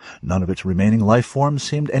 None of its remaining life forms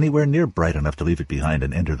seemed anywhere near bright enough to leave it behind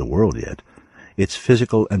and enter the world yet. Its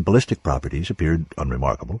physical and ballistic properties appeared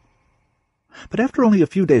unremarkable. But after only a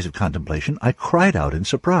few days of contemplation, I cried out in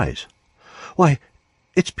surprise. Why,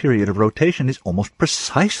 its period of rotation is almost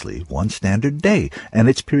precisely one standard day, and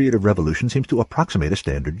its period of revolution seems to approximate a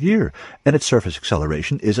standard year, and its surface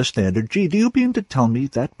acceleration is a standard g. Do you mean to tell me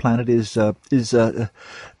that planet is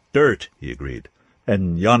dirt, he agreed,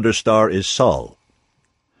 and yonder star is Sol.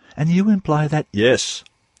 And you imply that— Yes.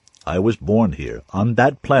 I was born here, on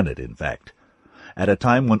that planet, in fact, at a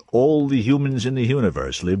time when all the humans in the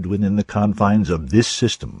universe lived within the confines of this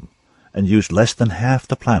system, and used less than half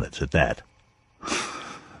the planets at that.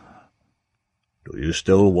 Do you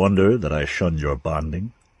still wonder that I shunned your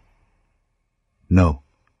bonding? No.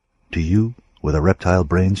 To you, with a reptile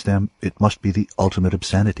brainstem, it must be the ultimate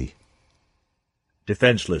obscenity.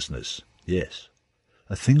 Defenselessness, yes.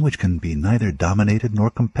 A thing which can be neither dominated nor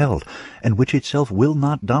compelled, and which itself will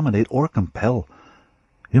not dominate or compel.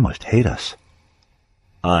 You must hate us.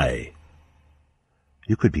 I.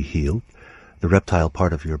 You could be healed. The reptile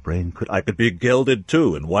part of your brain could— I could be gelded,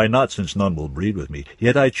 too, and why not, since none will breed with me?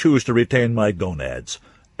 Yet I choose to retain my gonads,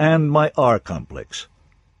 and my R-complex.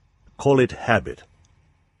 Call it habit.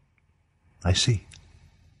 I see.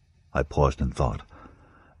 I paused and thought.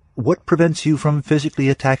 What prevents you from physically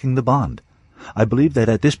attacking the bond? I believe that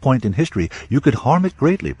at this point in history you could harm it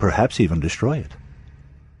greatly, perhaps even destroy it.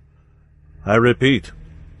 I repeat,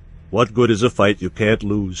 what good is a fight you can't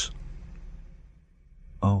lose?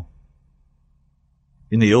 Oh.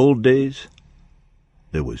 In the old days,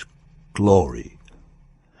 there was glory.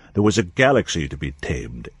 There was a galaxy to be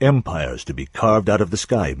tamed, empires to be carved out of the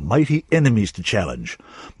sky, mighty enemies to challenge.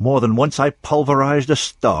 More than once I pulverized a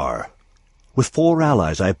star. With 4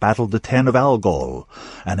 allies I battled the 10 of Algol,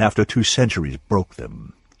 and after 2 centuries broke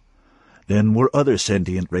them. Then were other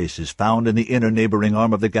sentient races found in the inner neighboring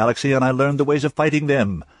arm of the galaxy, and I learned the ways of fighting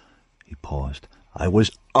them. He paused. I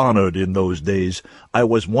was honored in those days. I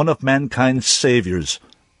was one of mankind's saviors.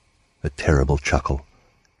 A terrible chuckle.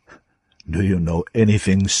 Do you know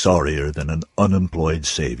anything sorrier than an unemployed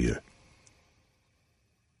savior?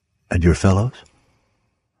 And your fellows?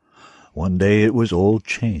 One day it was all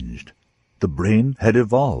changed. The brain had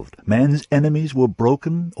evolved. Man's enemies were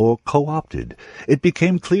broken or co-opted. It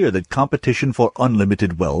became clear that competition for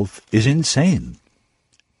unlimited wealth is insane.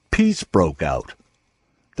 Peace broke out.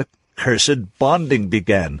 The cursed bonding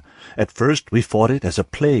began. At first we fought it as a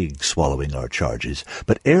plague swallowing our charges,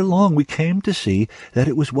 but ere long we came to see that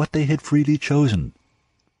it was what they had freely chosen.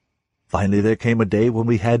 Finally there came a day when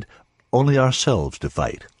we had only ourselves to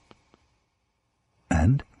fight.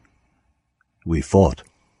 And? We fought.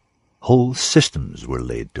 Whole systems were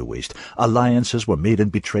laid to waste. Alliances were made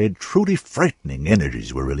and betrayed. Truly frightening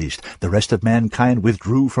energies were released. The rest of mankind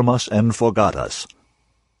withdrew from us and forgot us.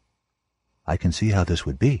 I can see how this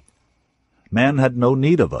would be. Man had no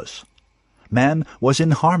need of us. Man was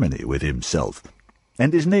in harmony with himself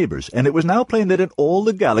and his neighbors, and it was now plain that in all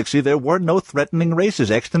the galaxy there were no threatening races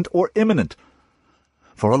extant or imminent.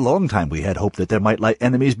 For a long time we had hoped that there might lie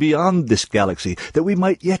enemies beyond this galaxy, that we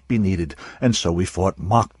might yet be needed, and so we fought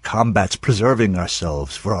mock combats, preserving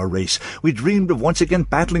ourselves for our race. We dreamed of once again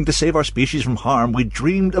battling to save our species from harm. We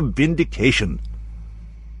dreamed of vindication.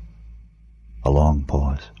 A long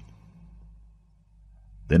pause.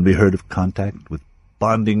 Then we heard of contact with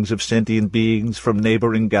bondings of sentient beings from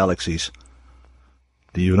neighboring galaxies.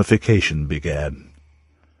 The unification began.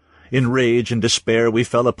 In rage and despair we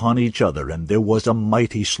fell upon each other, and there was a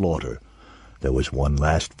mighty slaughter. There was one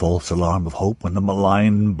last false alarm of hope when the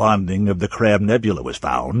malign bonding of the Crab Nebula was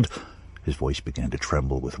found. His voice began to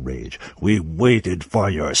tremble with rage. We waited for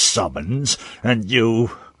your summons, and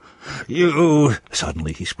you...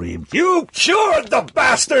 Suddenly he screamed, "You cured the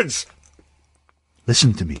bastards!"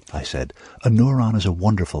 Listen to me, I said. A neuron is a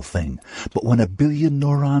wonderful thing, but when 1 billion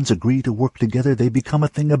neurons agree to work together, they become a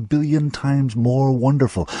thing 1 billion times more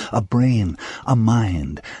wonderful. A brain, a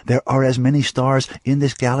mind. There are as many stars in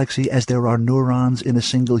this galaxy as there are neurons in a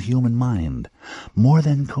single human mind. More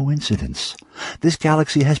than coincidence. This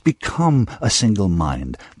galaxy has become a single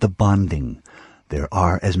mind, the bonding. There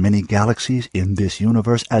are as many galaxies in this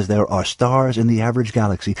universe as there are stars in the average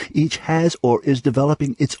galaxy. Each has or is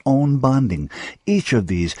developing its own bonding. Each of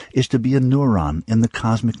these is to be a neuron in the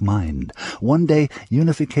cosmic mind. One day,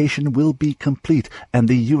 unification will be complete, and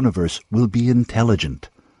the universe will be intelligent.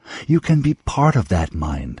 You can be part of that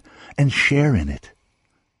mind and share in it.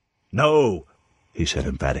 No, he said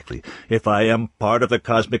emphatically. If I am part of the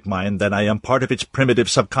cosmic mind, then I am part of its primitive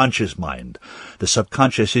subconscious mind. The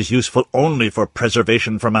subconscious is useful only for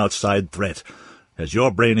preservation from outside threat. As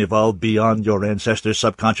your brain evolved beyond your ancestors'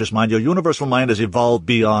 subconscious mind, your universal mind has evolved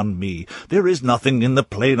beyond me. There is nothing in the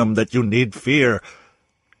plenum that you need fear.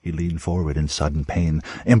 He leaned forward in sudden pain,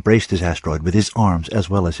 embraced his asteroid with his arms as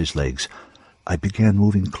well as his legs. I began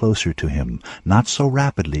moving closer to him, not so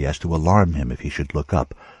rapidly as to alarm him if he should look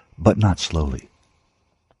up, but not slowly.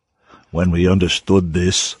 When we understood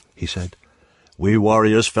this, he said, we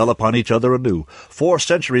warriors fell upon each other anew. 4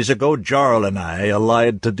 centuries ago, Jarl and I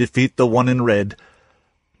allied to defeat the one in red.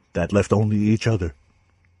 That left only each other.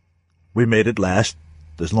 We made it last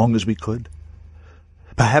as long as we could.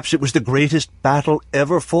 Perhaps it was the greatest battle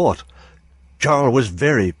ever fought. Jarl was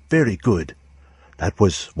very, very good. That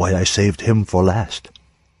was why I saved him for last.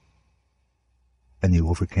 And you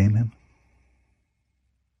overcame him?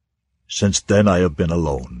 Since then I have been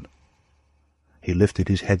alone. He lifted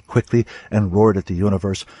his head quickly and roared at the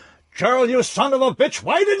universe, Jarl, you son of a bitch,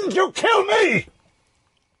 why didn't you kill me?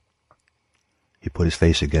 He put his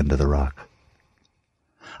face again to the rock.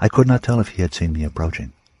 I could not tell if he had seen me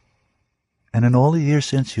approaching. And in all the years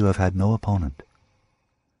since, you have had no opponent.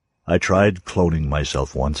 I tried cloning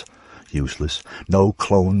myself once. Useless. No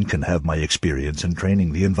clone can have my experience and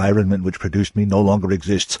training. The environment which produced me no longer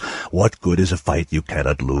exists. What good is a fight you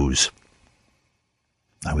cannot lose?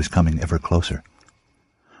 I was coming ever closer.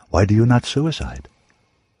 Why do you not suicide?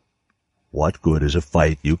 What good is a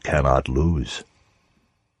fight you cannot lose?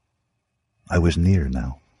 I was near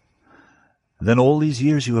now. Then all these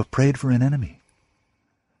years you have prayed for an enemy.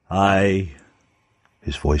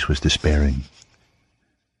 His voice was despairing.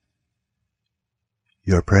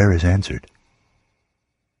 Your prayer is answered.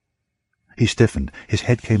 He stiffened. His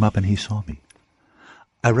head came up and he saw me.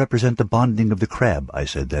 I represent the bonding of the crab, I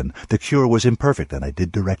said then. The cure was imperfect, and I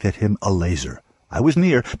did direct at him a laser. I was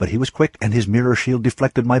near, but he was quick, and his mirror shield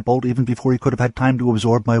deflected my bolt even before he could have had time to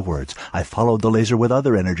absorb my words. I followed the laser with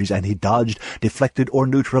other energies, and he dodged, deflected, or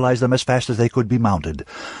neutralized them as fast as they could be mounted.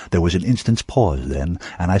 There was an instant's pause then,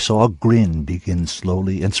 and I saw a grin begin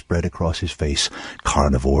slowly and spread across his face.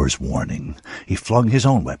 Carnivore's warning. He flung his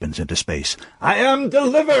own weapons into space. I am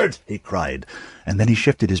delivered, he cried. And then he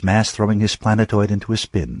shifted his mass, throwing his planetoid into a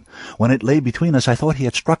spin. When it lay between us, I thought he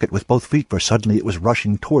had struck it with both feet, for suddenly it was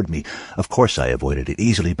rushing toward me. Of course I avoided it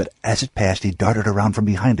easily, but as it passed, he darted around from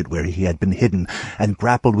behind it where he had been hidden, and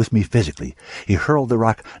grappled with me physically. He hurled the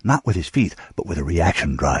rock not with his feet, but with a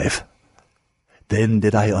reaction drive. Then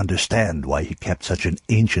did I understand why he kept such an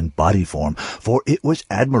ancient body form, for it was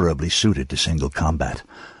admirably suited to single combat.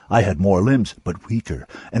 I had more limbs, but weaker,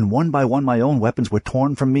 and one by one my own weapons were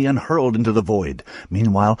torn from me and hurled into the void.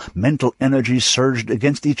 Meanwhile, mental energies surged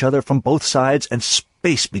against each other from both sides, and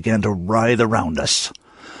space began to writhe around us.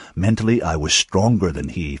 Mentally, I was stronger than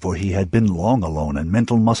he, for he had been long alone, and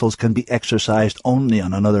mental muscles can be exercised only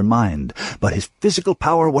on another mind. But his physical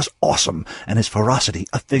power was awesome, and his ferocity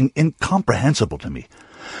a thing incomprehensible to me.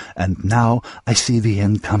 And now I see the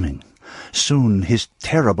end coming. Soon his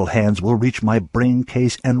terrible hands will reach my brain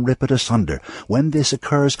case and rip it asunder. When this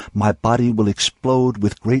occurs, my body will explode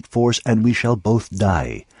with great force, and we shall both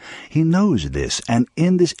die. He knows this, and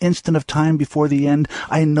in this instant of time before the end,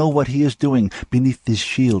 I know what he is doing beneath this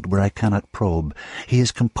shield where I cannot probe. He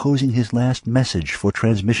is composing his last message for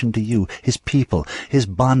transmission to you, his people, his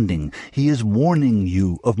bonding. He is warning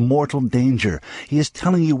you of mortal danger. He is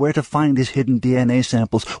telling you where to find his hidden DNA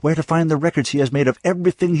samples, where to find the records he has made of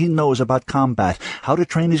everything he knows about combat, how to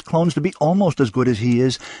train his clones to be almost as good as he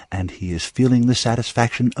is, and he is feeling the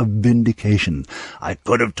satisfaction of vindication. I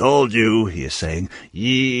could have told you, he is saying,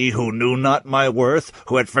 ye who knew not my worth,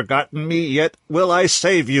 who had forgotten me, yet will I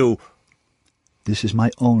save you. This is my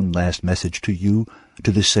own last message to you,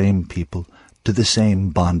 to the same people, to the same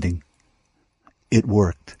bonding. It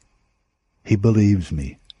worked. He believes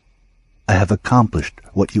me. I have accomplished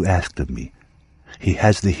what you asked of me. He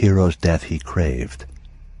has the hero's death he craved.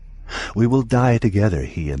 We will die together,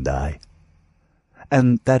 he and I.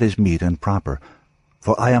 And that is meet and proper,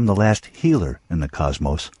 for I am the last healer in the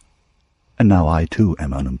cosmos, and now I too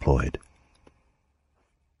am unemployed.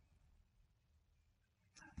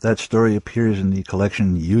 That story appears in the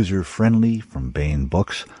collection User Friendly from Baen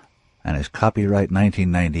Books, and is copyright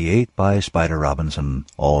 1998 by Spider Robinson,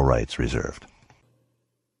 all rights reserved.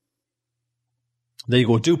 There you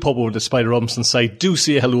go. Do pop over to Spider Robinson site. Do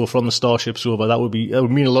say hello from the Starship Sober. That would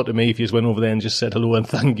mean a lot to me if you just went over there and just said hello and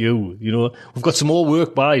thank you. You know, we've got some more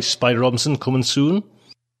work by Spider Robinson coming soon.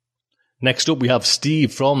 Next up, we have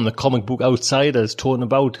Steve from the Comic Book Outsiders talking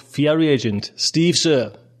about Fear Agent. Steve,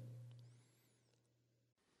 sir.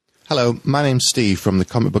 Hello, my name's Steve from the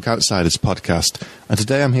Comic Book Outsiders podcast, and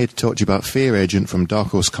today I'm here to talk to you about Fear Agent from Dark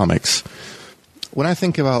Horse Comics. When I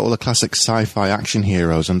think about all the classic sci-fi action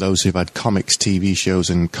heroes and those who've had comics, TV shows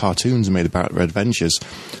and cartoons made about their adventures,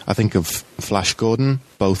 I think of Flash Gordon,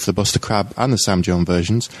 both the Buster Crabbe and the Sam Jones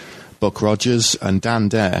versions, Buck Rogers and Dan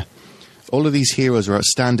Dare. All of these heroes are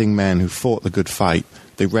outstanding men who fought the good fight.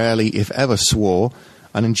 They rarely, if ever, swore,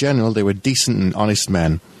 and in general they were decent and honest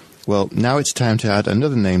men. Well, now it's time to add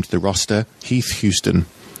another name to the roster, Heath Houston.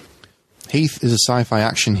 Heath is a sci-fi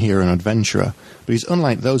action hero and adventurer, but he's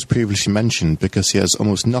unlike those previously mentioned because he has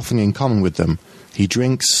almost nothing in common with them. He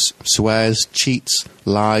drinks, swears, cheats,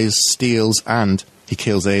 lies, steals, and he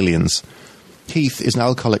kills aliens. Heath is an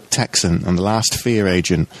alcoholic Texan and the last Fear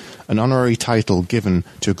Agent, an honorary title given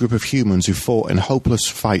to a group of humans who fought in a hopeless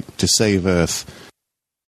fight to save Earth.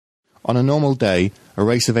 On a normal day, a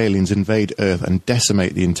race of aliens invade Earth and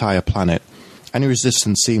decimate the entire planet. Any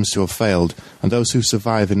resistance seems to have failed, and those who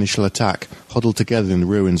survive the initial attack huddle together in the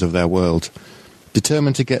ruins of their world.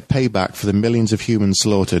 Determined to get payback for the millions of humans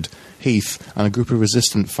slaughtered, Heath and a group of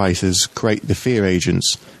resistant fighters create the Fear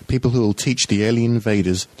Agents, people who will teach the alien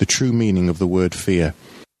invaders the true meaning of the word fear.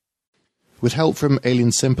 With help from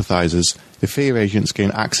alien sympathizers, the Fear Agents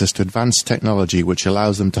gain access to advanced technology which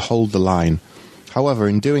allows them to hold the line. However,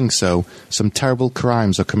 in doing so, some terrible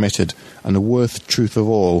crimes are committed, and the worst truth of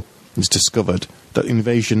all is discovered, that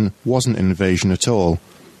invasion wasn't an invasion at all.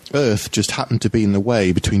 Earth just happened to be in the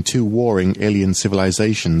way between two warring alien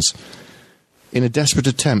civilizations. In a desperate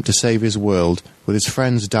attempt to save his world, with his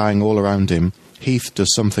friends dying all around him, Heath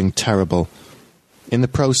does something terrible. In the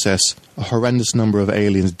process, a horrendous number of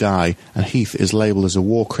aliens die, and Heath is labelled as a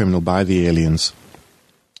war criminal by the aliens.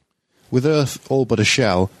 With Earth all but a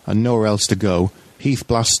shell, and nowhere else to go, Heath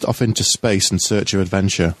blasts off into space in search of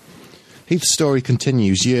adventure. Heath's story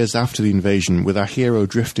continues years after the invasion, with our hero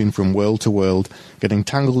drifting from world to world, getting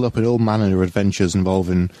tangled up in all manner of adventures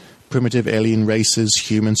involving primitive alien races,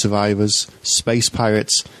 human survivors, space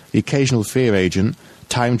pirates, the occasional Fear Agent,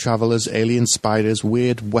 time travellers, alien spiders,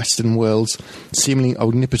 weird western worlds, seemingly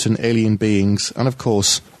omnipotent alien beings, and of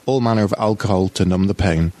course, all manner of alcohol to numb the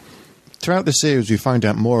pain. Throughout the series we find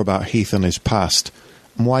out more about Heath and his past,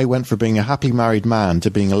 and why he went from being a happy married man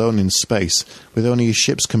to being alone in space with only his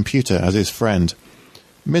ship's computer as his friend.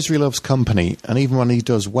 Misery loves company, and even when he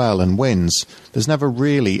does well and wins, there's never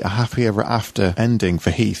really a happy ever after ending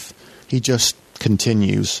for Heath. He just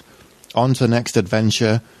continues. On to the next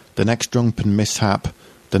adventure, the next drunken mishap,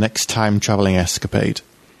 the next time-travelling escapade.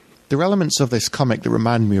 There are elements of this comic that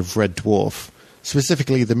remind me of Red Dwarf,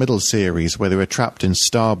 specifically the middle series where they were trapped in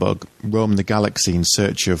Starbug, roam the galaxy in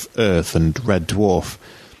search of Earth and Red Dwarf.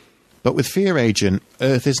 But with Fear Agent,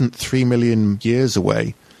 Earth isn't 3 million years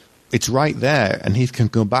away. It's right there, and he can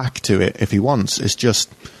go back to it if he wants. It's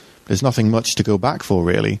just, there's nothing much to go back for,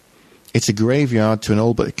 really. It's a graveyard to an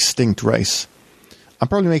all but extinct race. I'm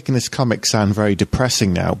probably making this comic sound very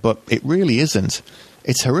depressing now, but it really isn't.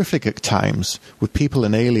 It's horrific at times, with people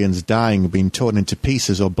and aliens dying and being torn into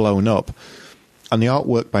pieces or blown up. And the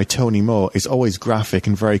artwork by Tony Moore is always graphic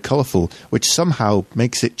and very colourful, which somehow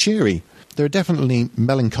makes it cheery. There are definitely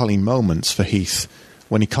melancholy moments for Heath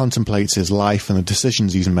when he contemplates his life and the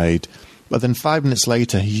decisions he's made, but then 5 minutes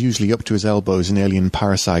later he's usually up to his elbows in alien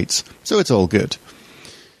parasites, so it's all good.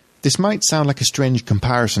 This might sound like a strange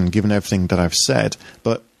comparison given everything that I've said,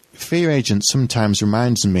 but Fear Agent sometimes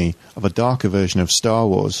reminds me of a darker version of Star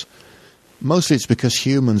Wars. Mostly it's because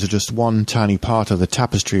humans are just one tiny part of the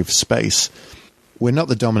tapestry of space. We're not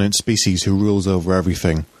the dominant species who rules over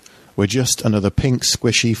everything. We're just another pink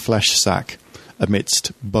squishy flesh sack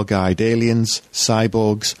amidst bug-eyed aliens,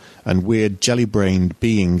 cyborgs, and weird jelly-brained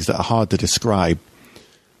beings that are hard to describe.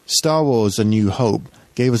 Star Wars A New Hope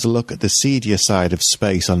gave us a look at the seedier side of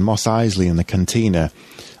space on Mos Eisley and the Cantina,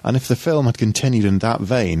 and if the film had continued in that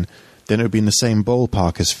vein, then it would be in the same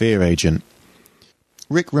ballpark as Fear Agent.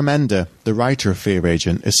 Rick Remender, the writer of Fear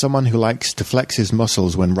Agent, is someone who likes to flex his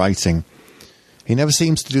muscles when writing. He never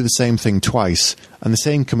seems to do the same thing twice, and the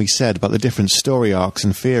same can be said about the different story arcs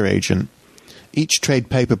in Fear Agent. Each trade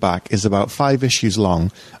paperback is about 5 issues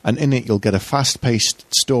long, and in it you'll get a fast-paced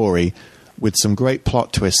story with some great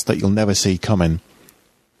plot twists that you'll never see coming.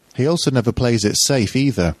 He also never plays it safe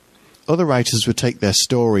either. Other writers would take their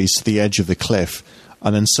stories to the edge of the cliff,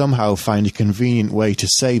 and then somehow find a convenient way to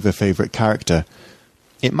save a favourite character.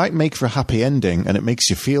 It might make for a happy ending and it makes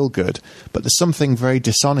you feel good, but there's something very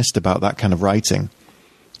dishonest about that kind of writing.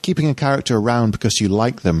 Keeping a character around because you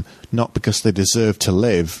like them, not because they deserve to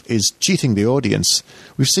live, is cheating the audience.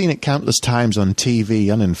 We've seen it countless times on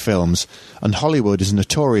TV and in films, and Hollywood is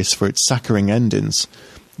notorious for its saccharine endings.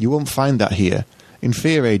 You won't find that here. In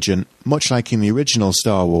Fear Agent, much like in the original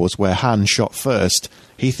Star Wars where Han shot first,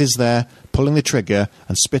 Heath is there, pulling the trigger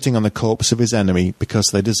and spitting on the corpse of his enemy because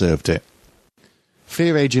they deserved it.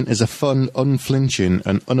 Fear Agent is a fun, unflinching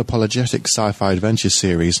and unapologetic sci-fi adventure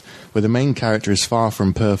series where the main character is far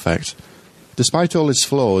from perfect. Despite all his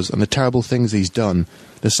flaws and the terrible things he's done,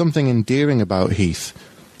 there's something endearing about Heath.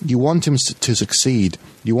 You want him to succeed.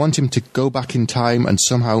 You want him to go back in time and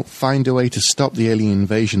somehow find a way to stop the alien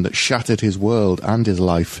invasion that shattered his world and his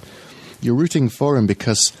life. You're rooting for him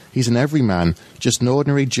because he's an everyman, just an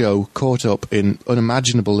ordinary Joe caught up in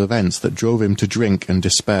unimaginable events that drove him to drink and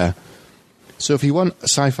despair. So if you want a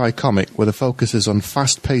sci-fi comic where the focus is on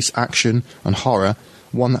fast-paced action and horror,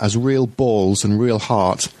 one that has real balls and real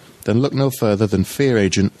heart, then look no further than Fear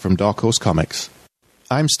Agent from Dark Horse Comics.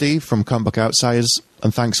 I'm Steve from Comic Book Outsiders,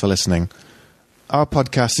 and thanks for listening. Our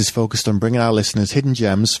podcast is focused on bringing our listeners hidden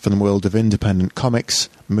gems from the world of independent comics,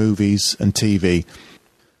 movies, and TV.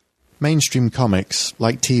 Mainstream comics,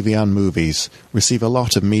 like TV and movies, receive a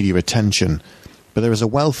lot of media attention, but there is a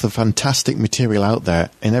wealth of fantastic material out there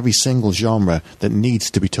in every single genre that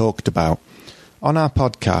needs to be talked about. On our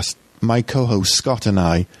podcast, my co-host Scott and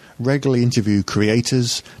I regularly interview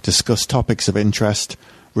creators, discuss topics of interest,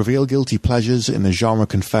 reveal guilty pleasures in the genre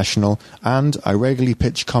confessional, and I regularly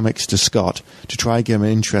pitch comics to Scott to try get him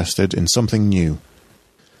interested in something new.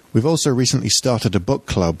 We've also recently started a book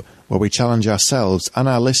club where we challenge ourselves and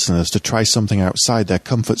our listeners to try something outside their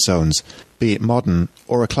comfort zones, be it modern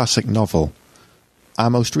or a classic novel. Our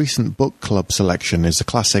most recent book club selection is the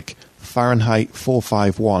classic Fahrenheit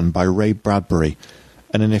 451 by Ray Bradbury,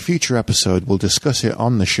 and in a future episode we'll discuss it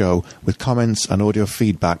on the show with comments and audio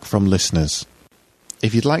feedback from listeners.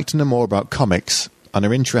 If you'd like to know more about comics and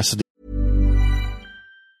are interested...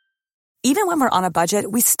 Even when we're on a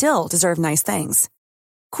budget, we still deserve nice things.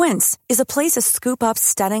 Quince is a place to scoop up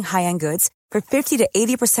stunning high-end goods for 50 to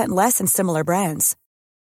 80% less than similar brands.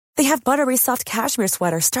 They have buttery soft cashmere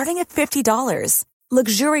sweaters starting at $50,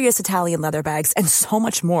 luxurious Italian leather bags, and so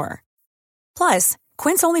much more. Plus,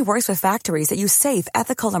 Quince only works with factories that use safe,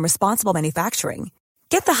 ethical, and responsible manufacturing.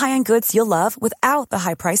 Get the high-end goods you'll love without the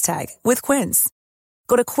high price tag with Quince.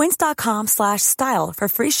 Go to quince.com/style for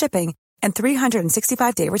free shipping and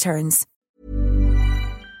 365-day returns.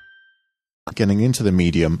 Getting into the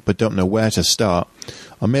medium but don't know where to start,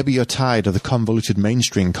 or maybe you're tired of the convoluted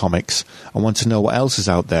mainstream comics and want to know what else is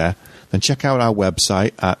out there, then check out our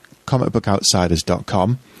website at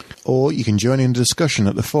comicbookoutsiders.com, or you can join in the discussion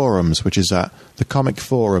at the forums, which is at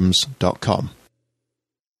thecomicforums.com.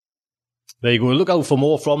 There you go. Look out for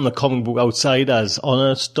more from the Comic Book Outsiders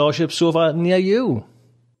on a Starship Sofa near you.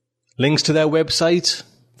 Links to their website,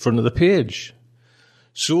 front of the page.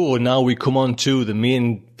 So now we come on to the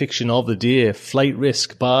main fiction of the day, Flight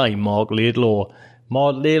Risk by Mark Laidlaw.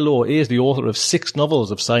 Mark Laidlaw is the author of 6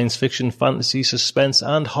 novels of science fiction, fantasy, suspense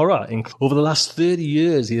and horror. Over the last 30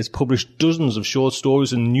 years, he has published dozens of short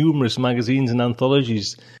stories in numerous magazines and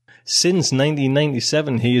anthologies. Since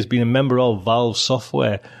 1997, he has been a member of Valve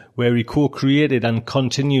Software, where he co-created and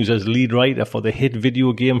continues as lead writer for the hit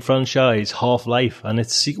video game franchise Half-Life and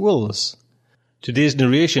its sequels. Today's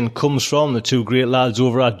narration comes from the two great lads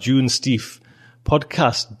over at Dune Steve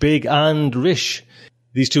podcast, Big and Rish.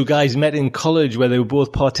 These two guys met in college where they were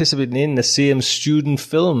both participating in the same student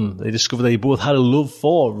film. They discovered they both had a love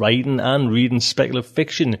for writing and reading speculative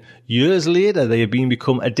fiction. Years later, they had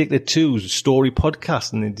become addicted to story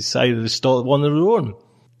podcasts and they decided to start one of their own.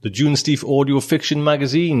 The Dune Steve audio fiction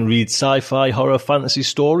magazine reads sci-fi, horror, fantasy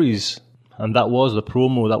stories. And that was the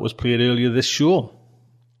promo that was played earlier this show.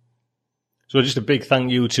 So just a big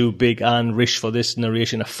thank you to Big and Rish for this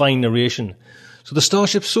narration, a fine narration. So the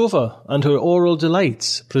Starship Sofa and her Oral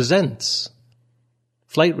Delights presents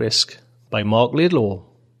Flight Risk by Mark Laidlaw.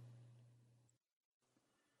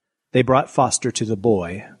 They brought Foster to the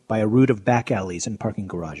boy by a route of back alleys and parking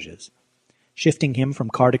garages, shifting him from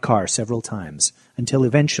car to car several times, until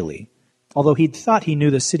eventually, although he'd thought he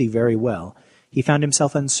knew the city very well, he found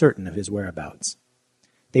himself uncertain of his whereabouts.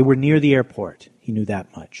 They were near the airport, he knew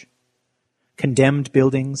that much. Condemned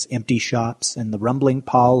buildings, empty shops, and the rumbling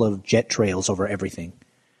pall of jet trails over everything.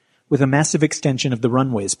 With a massive extension of the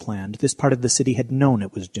runways planned, this part of the city had known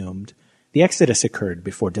it was doomed. The exodus occurred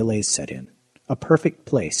before delays set in. A perfect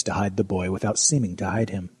place to hide the boy without seeming to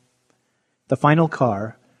hide him. The final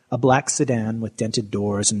car, a black sedan with dented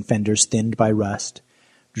doors and fenders thinned by rust,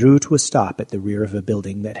 drew to a stop at the rear of a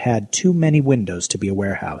building that had too many windows to be a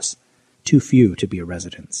warehouse, too few to be a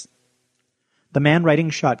residence. The man riding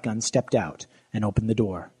shotgun stepped out and opened the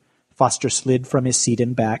door. Foster slid from his seat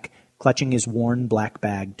and back, clutching his worn black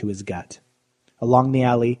bag to his gut. Along the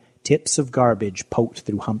alley, tips of garbage poked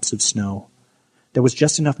through humps of snow. There was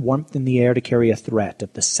just enough warmth in the air to carry a threat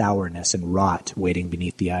of the sourness and rot waiting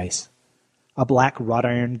beneath the ice. A black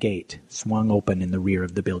wrought-iron gate swung open in the rear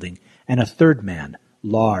of the building, and a third man,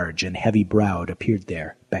 large and heavy-browed, appeared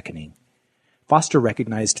there, beckoning. Foster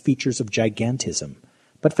recognized features of gigantism,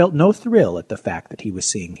 but felt no thrill at the fact that he was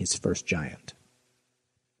seeing his first giant.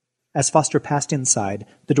 As Foster passed inside,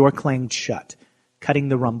 the door clanged shut, cutting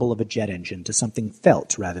the rumble of a jet engine to something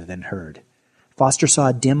felt rather than heard. Foster saw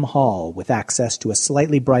a dim hall with access to a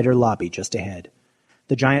slightly brighter lobby just ahead.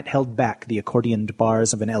 The giant held back the accordioned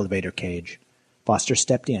bars of an elevator cage. Foster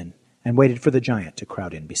stepped in and waited for the giant to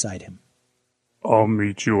crowd in beside him. "I'll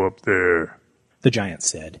meet you up there," the giant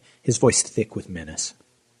said, his voice thick with menace.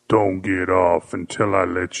 "Don't get off until I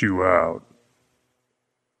let you out."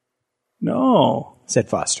 "No," said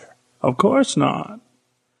Foster. "Of course not."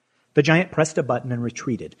 The giant pressed a button and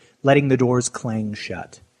retreated, letting the doors clang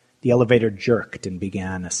shut. The elevator jerked and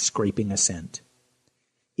began a scraping ascent.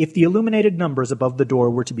 If the illuminated numbers above the door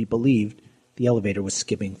were to be believed, the elevator was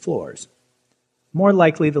skipping floors. More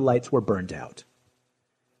likely, the lights were burned out.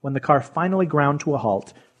 When the car finally ground to a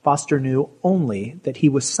halt, Foster knew only that he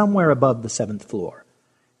was somewhere above the 7th floor.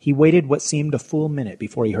 He waited what seemed a full minute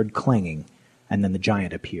before he heard clanging, and then the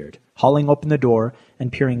giant appeared, hauling open the door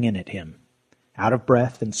and peering in at him. Out of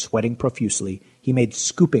breath and sweating profusely, he made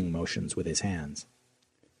scooping motions with his hands.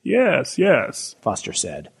 "Yes, yes," Foster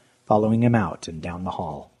said, following him out and down the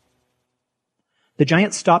hall. The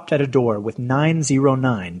giant stopped at a door with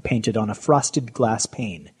 909 painted on a frosted glass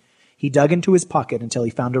pane. He dug into his pocket until he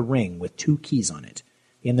found a ring with 2 keys on it.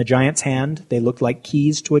 In the giant's hand, they looked like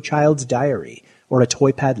keys to a child's diary or a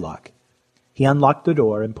toy padlock. He unlocked the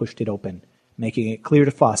door and pushed it open, making it clear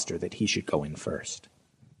to Foster that he should go in first.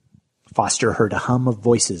 Foster heard a hum of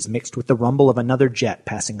voices mixed with the rumble of another jet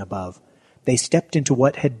passing above. They stepped into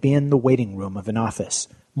what had been the waiting room of an office,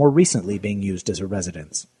 more recently being used as a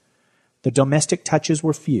residence. The domestic touches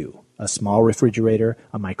were few: a small refrigerator,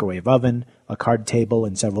 a microwave oven, a card table,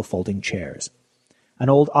 and several folding chairs. An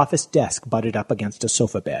old office desk butted up against a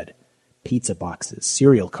sofa bed. Pizza boxes,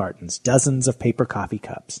 cereal cartons, dozens of paper coffee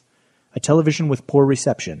cups. A television with poor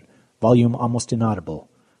reception, volume almost inaudible,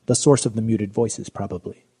 the source of the muted voices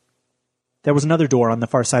probably. There was another door on the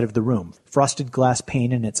far side of the room, frosted glass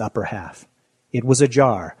pane in its upper half. It was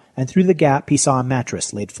ajar, and through the gap he saw a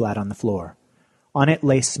mattress laid flat on the floor. On it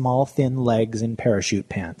lay small, thin legs in parachute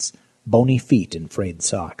pants, bony feet in frayed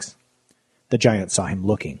socks. The giant saw him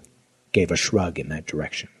looking, gave a shrug in that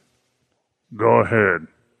direction. "Go ahead.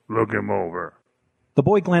 Look him over." The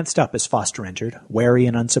boy glanced up as Foster entered, wary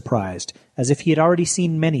and unsurprised, as if he had already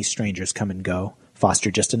seen many strangers come and go, Foster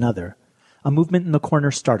just another. A movement in the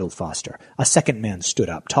corner startled Foster. A second man stood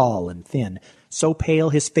up, tall and thin, so pale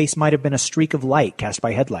his face might have been a streak of light cast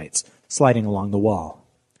by headlights, sliding along the wall.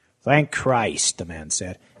 "Thank Christ," the man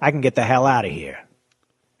said. "I can get the hell out of here."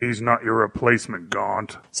 "He's not your replacement,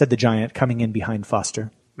 Gaunt," said the giant, coming in behind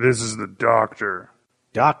Foster. "This is the doctor."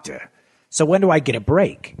 "Doctor? So when do I get a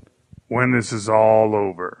break?" "When this is all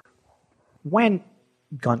over." "When—"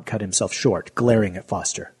 Gaunt cut himself short, glaring at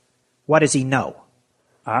Foster. "What does he know?"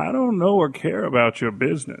 "I don't know or care about your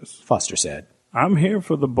business," Foster said. "I'm here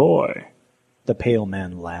for the boy." The pale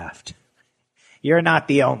man laughed. "You're not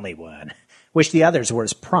the only one. Wish the others were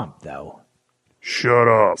as prompt, though." "Shut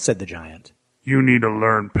up," said the giant. "You need to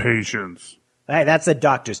learn patience." "Hey, that's the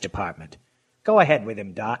doctor's department. Go ahead with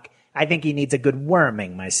him, Doc. I think he needs a good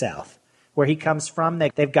worming myself. Where he comes from,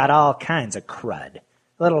 they've got all kinds of crud.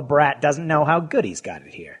 Little brat doesn't know how good he's got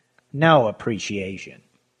it here. No appreciation.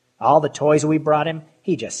 All the toys we brought him,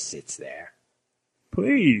 he just sits there."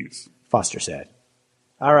 "Please," Foster said.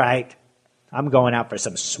 "All right. I'm going out for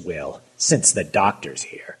some swill, since the doctor's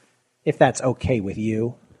here. If that's okay with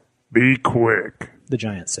you." "Be quick," the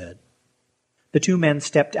giant said. The 2 men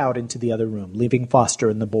stepped out into the other room, leaving Foster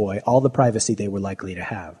and the boy all the privacy they were likely to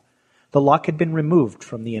have. The lock had been removed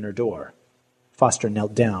from the inner door. Foster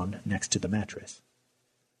knelt down next to the mattress.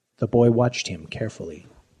 The boy watched him carefully.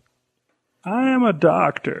 "I am a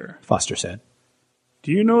doctor," Foster said.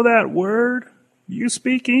 "Do you know that word? You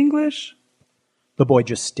speak English?" The boy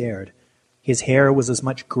just stared. His hair was as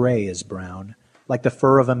much gray as brown, like the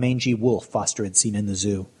fur of a mangy wolf Foster had seen in the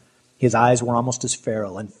zoo. His eyes were almost as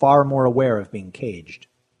feral and far more aware of being caged.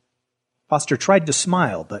 Foster tried to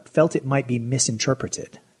smile, but felt it might be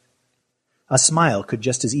misinterpreted. A smile could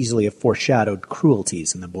just as easily have foreshadowed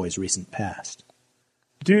cruelties in the boy's recent past.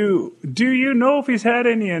 Do you know if he's had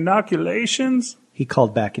any inoculations? He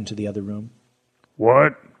called back into the other room.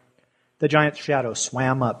 What? The giant's shadow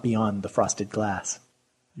swam up beyond the frosted glass.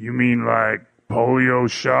 You mean like polio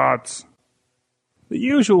shots? The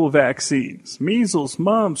usual vaccines. Measles,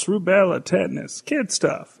 mumps, rubella, tetanus, kid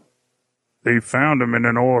stuff. They found him in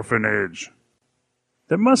an orphanage.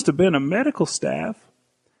 There must have been a medical staff.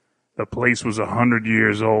 The place was 100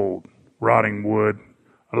 years old. Rotting wood.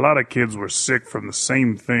 A lot of kids were sick from the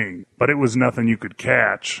same thing, but it was nothing you could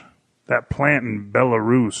catch. That plant in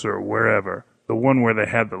Belarus or wherever, the one where they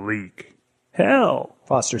had the leak. Hell,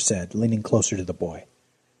 Foster said, leaning closer to the boy.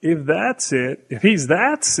 If that's it, if he's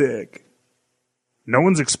that sick. No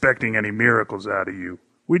one's expecting any miracles out of you.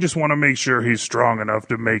 We just want to make sure he's strong enough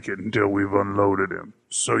to make it until we've unloaded him.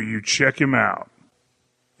 So you check him out.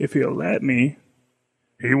 If he'll let me.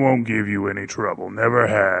 He won't give you any trouble, never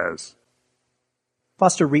has.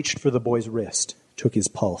 Foster reached for the boy's wrist, took his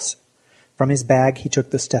pulse. From his bag he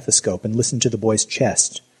took the stethoscope and listened to the boy's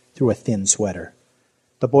chest through a thin sweater.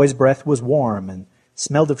 The boy's breath was warm and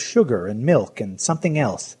smelled of sugar and milk and something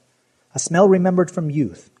else, a smell remembered from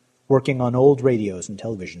youth, working on old radios and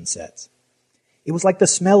television sets. It was like the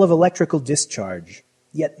smell of electrical discharge,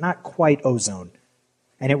 yet not quite ozone,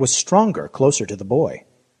 and it was stronger closer to the boy.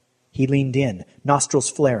 He leaned in, nostrils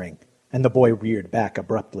flaring, and the boy reared back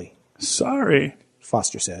abruptly. Sorry,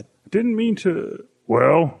 Foster said. Didn't mean to...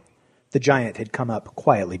 Well? The giant had come up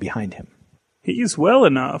quietly behind him. He's well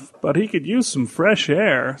enough, but he could use some fresh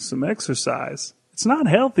air, some exercise. It's not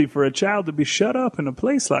healthy for a child to be shut up in a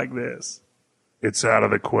place like this. It's out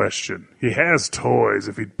of the question. He has toys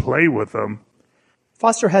if he'd play with them.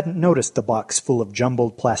 Foster hadn't noticed the box full of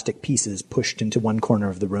jumbled plastic pieces pushed into one corner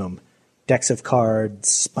of the room. Decks of cards,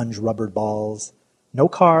 sponge rubber balls. No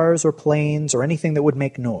cars or planes or anything that would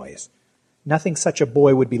make noise. Nothing such a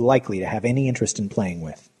boy would be likely to have any interest in playing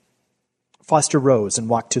with. Foster rose and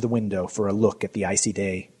walked to the window for a look at the icy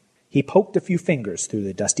day. He poked a few fingers through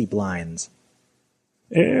the dusty blinds.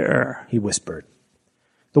 Air, he whispered.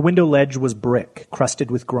 The window ledge was brick, crusted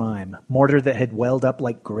with grime, mortar that had welled up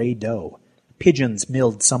like gray dough. Pigeons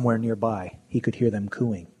milled somewhere nearby. He could hear them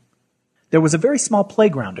cooing. There was a very small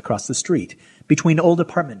playground across the street, between old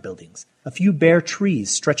apartment buildings, a few bare trees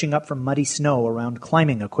stretching up from muddy snow around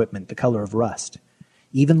climbing equipment the color of rust.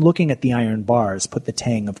 Even looking at the iron bars put the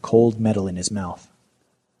tang of cold metal in his mouth.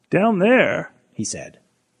 Down there, he said.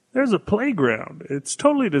 There's a playground. It's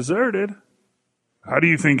totally deserted. How do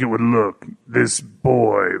you think it would look, this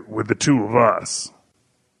boy, with the two of us?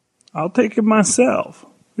 I'll take him myself.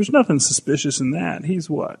 There's nothing suspicious in that. He's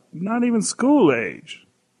what? Not even school age.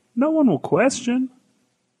 No one will question.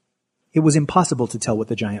 It was impossible to tell what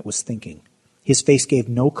the giant was thinking. His face gave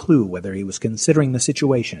no clue whether he was considering the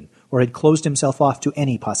situation or had closed himself off to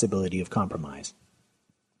any possibility of compromise.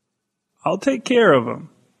 I'll take care of him,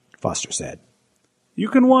 Foster said. You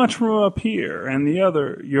can watch from up here, and the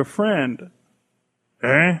other, your friend...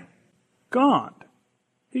 Gaunt.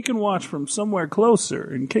 He can watch from somewhere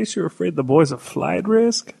closer, in case you're afraid the boy's a flight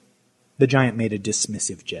risk. The giant made a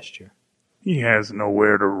dismissive gesture. He has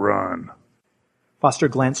nowhere to run. Foster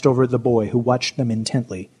glanced over at the boy, who watched them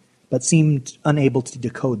intently, but seemed unable to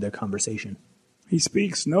decode their conversation. He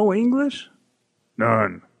speaks no English?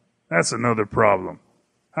 None. That's another problem.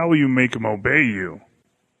 How will you make him obey you?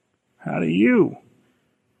 How do you?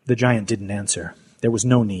 The giant didn't answer. There was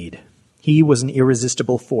no need. He was an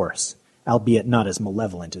irresistible force, albeit not as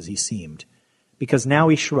malevolent as he seemed, because now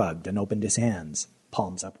he shrugged and opened his hands,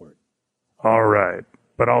 palms upward. All right,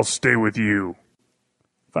 but I'll stay with you.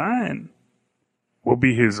 Fine. We'll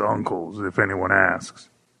be his uncles, if anyone asks.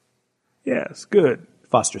 Yes, good,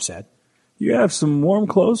 Foster said. You have some warm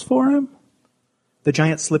clothes for him? The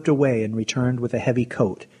giant slipped away and returned with a heavy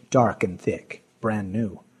coat, dark and thick, brand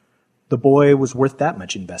new. The boy was worth that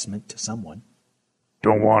much investment to someone.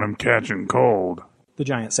 Don't want him catching cold, the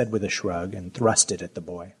giant said with a shrug and thrust it at the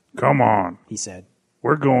boy. Come on, he said.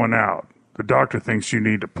 We're going out. The doctor thinks you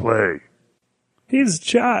need to play. He's a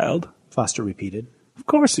child, Foster repeated. Of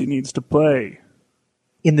course he needs to play.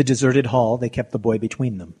 In the deserted hall, they kept the boy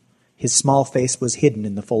between them. His small face was hidden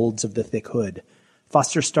in the folds of the thick hood.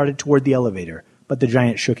 Foster started toward the elevator, but the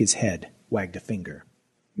giant shook his head, wagged a finger.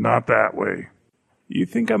 Not that way. You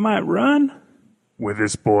think I might run? With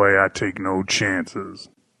this boy, I take no chances.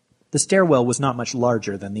 The stairwell was not much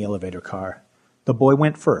larger than the elevator car. The boy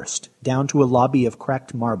went first, down to a lobby of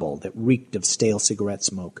cracked marble that reeked of stale cigarette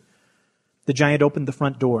smoke. The giant opened the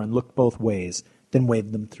front door and looked both ways, then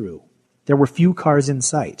waved them through. There were few cars in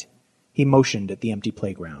sight. He motioned at the empty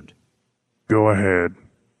playground. Go ahead.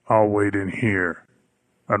 I'll wait in here.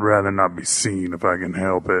 I'd rather not be seen if I can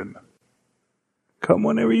help it. Come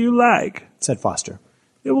whenever you like, said Foster.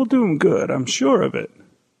 It will do him good, I'm sure of it.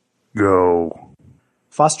 Go.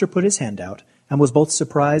 Foster put his hand out and was both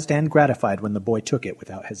surprised and gratified when the boy took it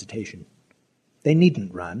without hesitation. They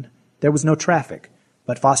needn't run. There was no traffic,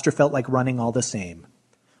 but Foster felt like running all the same.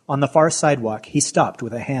 On the far sidewalk, he stopped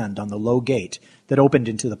with a hand on the low gate that opened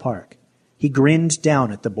into the park. He grinned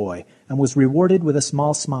down at the boy and was rewarded with a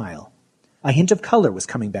small smile. A hint of color was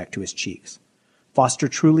coming back to his cheeks. Foster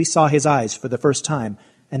truly saw his eyes for the first time,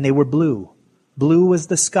 and they were blue. Blue as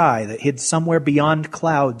the sky that hid somewhere beyond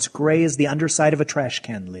clouds, gray as the underside of a trash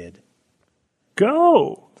can lid.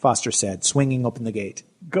 Go, Foster said, swinging open the gate.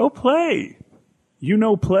 Go play. You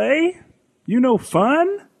know play? You know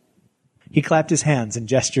fun? He clapped his hands and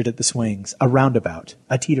gestured at the swings, a roundabout,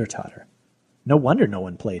 a teeter-totter. No wonder no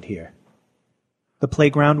one played here. The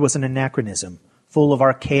playground was an anachronism, full of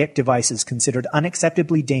archaic devices considered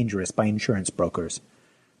unacceptably dangerous by insurance brokers.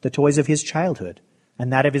 The toys of his childhood,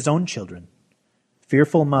 and that of his own children.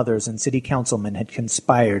 Fearful mothers and city councilmen had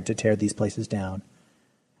conspired to tear these places down.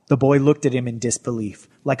 The boy looked at him in disbelief,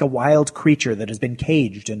 like a wild creature that has been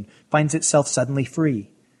caged and finds itself suddenly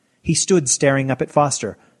free. He stood staring up at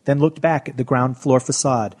Foster, then looked back at the ground floor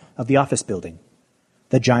facade of the office building.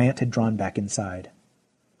 The giant had drawn back inside.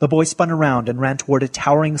 The boy spun around and ran toward a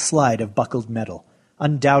towering slide of buckled metal,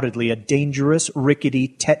 undoubtedly a dangerous, rickety,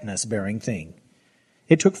 tetanus-bearing thing.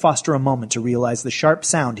 It took Foster a moment to realize the sharp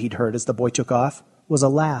sound he'd heard as the boy took off was a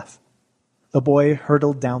laugh. The boy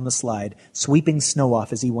hurtled down the slide, sweeping snow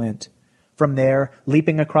off as he went. From there,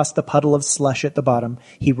 leaping across the puddle of slush at the bottom,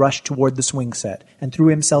 he rushed toward the swing set and threw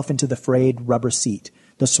himself into the frayed rubber seat,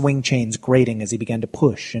 the swing chains grating as he began to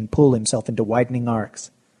push and pull himself into widening arcs.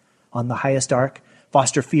 On the highest arc,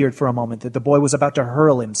 Foster feared for a moment that the boy was about to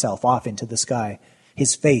hurl himself off into the sky,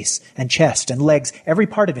 his face and chest and legs, every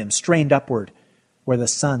part of him strained upward, where the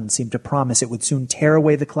sun seemed to promise it would soon tear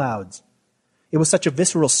away the clouds. It was such a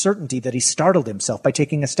visceral certainty that he startled himself by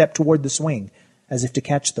taking a step toward the swing, as if to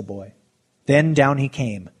catch the boy. Then down he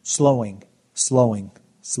came, slowing,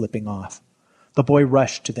 slipping off. The boy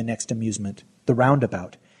rushed to the next amusement, the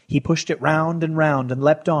roundabout. He pushed it round and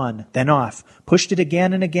leapt on, then off, pushed it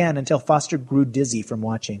again and again until Foster grew dizzy from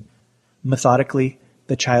watching. Methodically,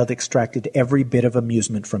 the child extracted every bit of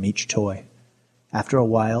amusement from each toy. After a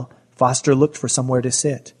while, Foster looked for somewhere to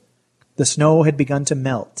sit. The snow had begun to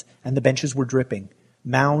melt, and the benches were dripping.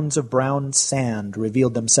 Mounds of brown sand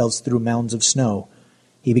revealed themselves through mounds of snow.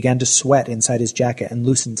 He began to sweat inside his jacket and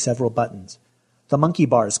loosened several buttons. The monkey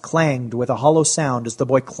bars clanged with a hollow sound as the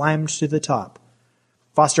boy climbed to the top.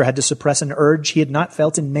 Foster had to suppress an urge he had not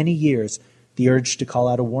felt in many years, the urge to call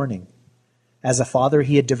out a warning. As a father,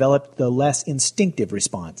 he had developed the less instinctive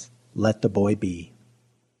response, let the boy be.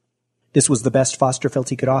 This was the best Foster felt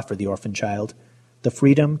he could offer the orphan child, the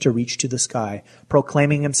freedom to reach to the sky,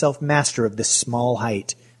 proclaiming himself master of this small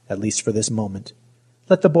height, at least for this moment.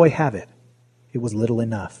 Let the boy have it. It was little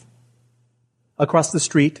enough. Across the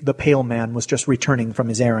street, the pale man was just returning from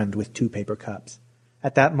his errand with 2 paper cups.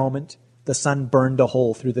 At that moment, the sun burned a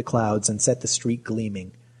hole through the clouds and set the street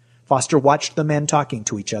gleaming. Foster watched the men talking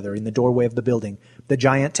to each other in the doorway of the building, the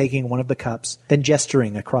giant taking one of the cups, then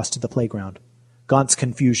gesturing across to the playground. Gaunt's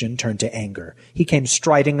confusion turned to anger. He came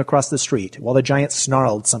striding across the street, while the giant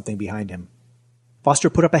snarled something behind him. Foster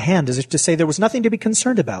put up a hand as if to say there was nothing to be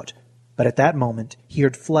concerned about, but at that moment he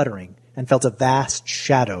heard fluttering and felt a vast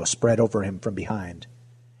shadow spread over him from behind.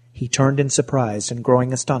 He turned in surprise and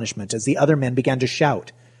growing astonishment as the other men began to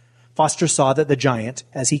shout. Foster saw that the giant,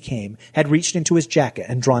 as he came, had reached into his jacket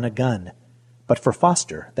and drawn a gun, but for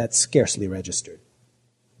Foster that scarcely registered.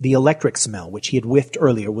 The electric smell which he had whiffed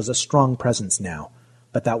earlier was a strong presence now,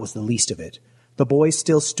 but that was the least of it. The boy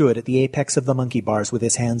still stood at the apex of the monkey bars with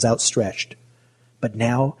his hands outstretched. But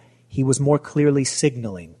now he was more clearly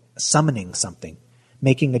signaling, summoning something,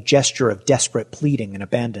 making a gesture of desperate pleading and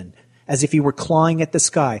abandon, as if he were clawing at the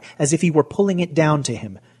sky, as if he were pulling it down to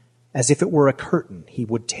him, as if it were a curtain he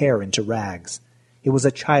would tear into rags. It was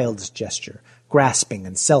a child's gesture, grasping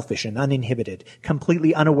and selfish and uninhibited,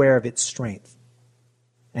 completely unaware of its strength.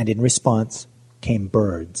 And in response came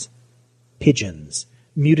birds. Pigeons,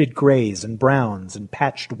 muted grays and browns and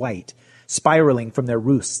patched white, spiraling from their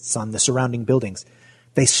roosts on the surrounding buildings.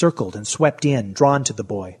 They circled and swept in, drawn to the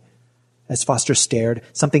boy. As Foster stared,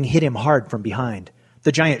 something hit him hard from behind.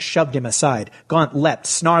 The giant shoved him aside. Gaunt leapt,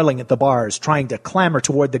 snarling at the bars, trying to clamber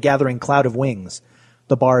toward the gathering cloud of wings.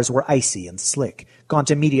 The bars were icy and slick. Gaunt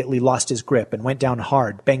immediately lost his grip and went down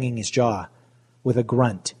hard, banging his jaw. With a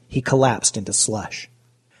grunt, he collapsed into slush.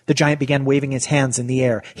 The giant began waving his hands in the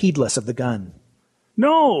air, heedless of the gun.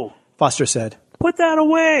 No! Foster said. Put that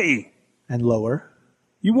away! And lower.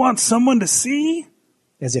 You want someone to see?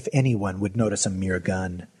 As if anyone would notice a mere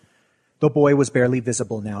gun. The boy was barely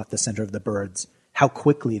visible now at the center of the birds. How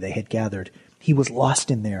quickly they had gathered. He was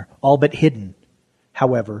lost in there, all but hidden.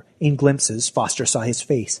 However, in glimpses, Foster saw his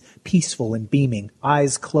face, peaceful and beaming,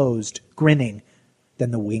 eyes closed, grinning.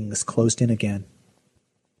 Then the wings closed in again.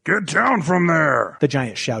 Get down from there! The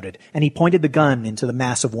giant shouted, and he pointed the gun into the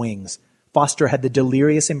mass of wings. Foster had the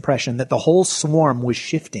delirious impression that the whole swarm was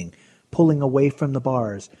shifting, pulling away from the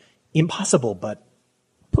bars. Impossible, but...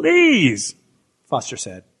 Please! Foster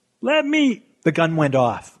said. Let me... The gun went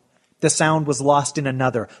off. The sound was lost in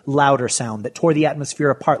another, louder sound that tore the atmosphere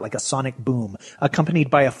apart like a sonic boom, accompanied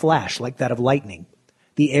by a flash like that of lightning.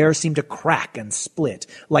 The air seemed to crack and split,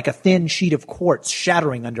 like a thin sheet of quartz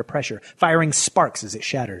shattering under pressure, firing sparks as it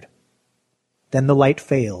shattered. Then the light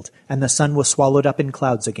failed, and the sun was swallowed up in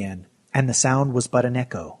clouds again, and the sound was but an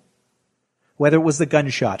echo. Whether it was the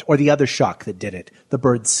gunshot or the other shock that did it, the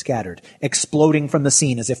birds scattered, exploding from the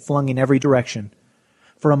scene as if flung in every direction.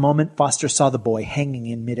 For a moment, Foster saw the boy hanging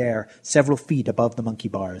in midair, several feet above the monkey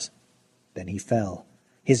bars. Then he fell.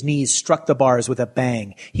 His knees struck the bars with a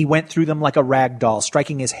bang. He went through them like a rag doll,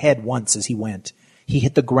 striking his head once as he went. He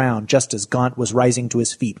hit the ground just as Gaunt was rising to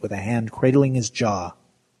his feet with a hand cradling his jaw.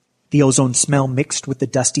 The ozone smell mixed with the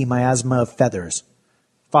dusty miasma of feathers.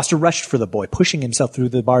 Foster rushed for the boy, pushing himself through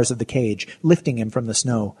the bars of the cage, lifting him from the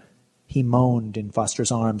snow. He moaned in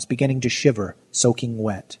Foster's arms, beginning to shiver, soaking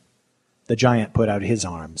wet. The giant put out his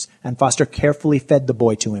arms, and Foster carefully fed the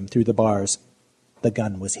boy to him through the bars. The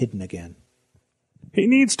gun was hidden again. He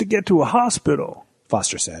needs to get to a hospital,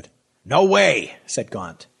 Foster said. No way, said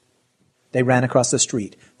Gaunt. They ran across the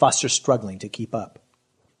street, Foster struggling to keep up.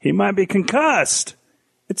 He might be concussed.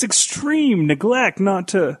 It's extreme neglect not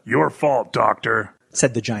to... Your fault, Doctor,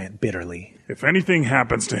 said the giant bitterly. If anything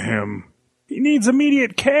happens to him, he needs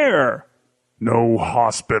immediate care. No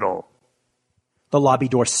hospital. The lobby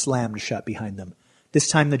door slammed shut behind them. This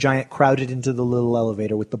time the giant crowded into the little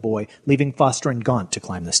elevator with the boy, leaving Foster and Gaunt to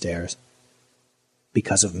climb the stairs.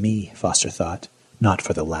 Because of me, Foster thought, not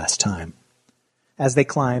for the last time. As they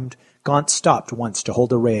climbed, Gaunt stopped once to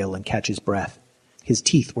hold a rail and catch his breath. His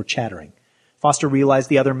teeth were chattering. Foster realized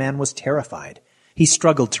the other man was terrified. He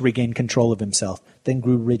struggled to regain control of himself, then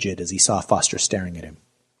grew rigid as he saw Foster staring at him.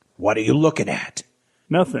 What are you looking at?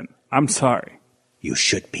 Nothing. I'm sorry. You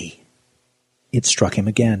should be. It struck him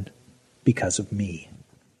again, because of me.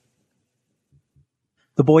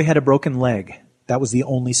 The boy had a broken leg. That was the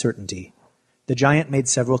only certainty. The giant made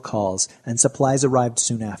several calls, and supplies arrived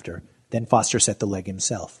soon after. Then Foster set the leg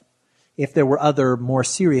himself. If there were other, more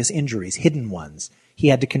serious injuries, hidden ones, he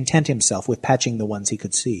had to content himself with patching the ones he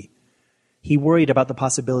could see. He worried about the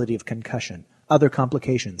possibility of concussion, other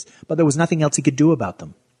complications, but there was nothing else he could do about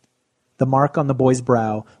them. The mark on the boy's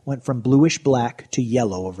brow went from bluish-black to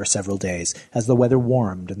yellow over several days as the weather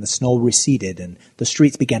warmed and the snow receded and the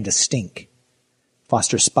streets began to stink.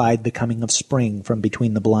 Foster spied the coming of spring from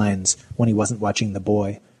between the blinds when he wasn't watching the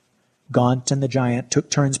boy. Gaunt and the giant took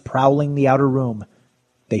turns prowling the outer room.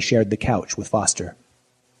 They shared the couch with Foster.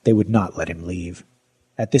 They would not let him leave.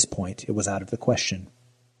 At this point, it was out of the question.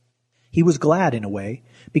 He was glad, in a way,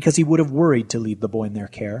 because he would have worried to leave the boy in their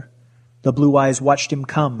care. The blue eyes watched him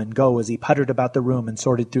come and go as he puttered about the room and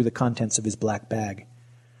sorted through the contents of his black bag.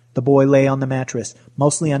 The boy lay on the mattress,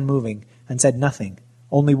 mostly unmoving, and said nothing,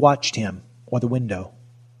 only watched him or the window.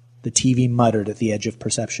 The TV muttered at the edge of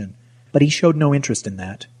perception, but he showed no interest in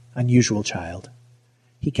that. Unusual child.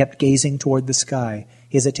 He kept gazing toward the sky,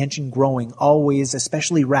 his attention growing, always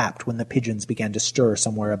especially rapt when the pigeons began to stir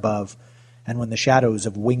somewhere above, and when the shadows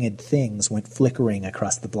of winged things went flickering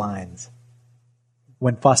across the blinds.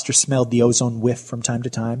 When Foster smelled the ozone whiff from time to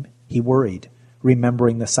time, he worried,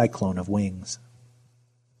 remembering the cyclone of wings.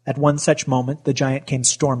 At one such moment, the giant came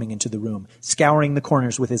storming into the room, scouring the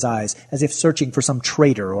corners with his eyes, as if searching for some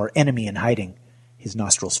traitor or enemy in hiding. His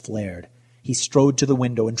nostrils flared. He strode to the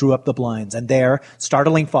window and drew up the blinds, and there,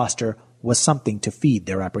 startling Foster, was something to feed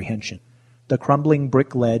their apprehension. The crumbling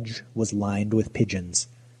brick ledge was lined with pigeons.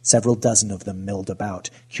 Several dozen of them milled about,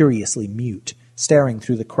 curiously mute, staring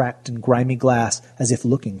through the cracked and grimy glass as if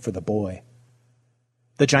looking for the boy.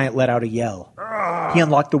 The giant let out a yell. He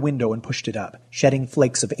unlocked the window and pushed it up, shedding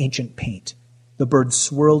flakes of ancient paint. The birds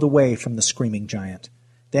swirled away from the screaming giant.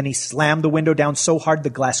 Then he slammed the window down so hard the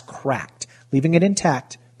glass cracked, leaving it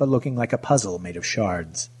intact, but looking like a puzzle made of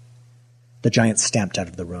shards. The giant stamped out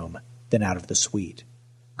of the room, then out of the suite.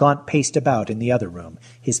 Gaunt paced about in the other room,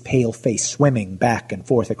 his pale face swimming back and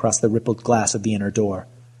forth across the rippled glass of the inner door.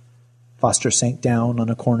 Foster sank down on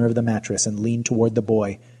a corner of the mattress and leaned toward the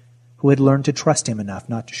boy, who had learned to trust him enough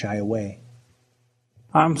not to shy away.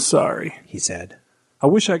 "I'm sorry," he said. "I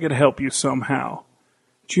wish I could help you somehow.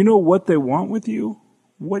 Do you know what they want with you?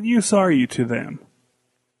 What use are you to them?"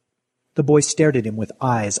 The boy stared at him with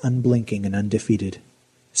eyes unblinking and undefeated.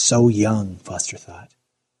 So young, Foster thought.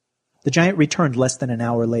 The giant returned less than an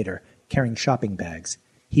hour later, carrying shopping bags.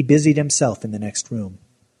 He busied himself in the next room.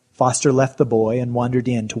 Foster left the boy and wandered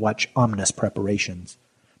in to watch ominous preparations.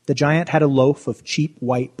 The giant had a loaf of cheap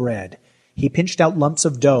white bread. He pinched out lumps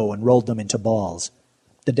of dough and rolled them into balls.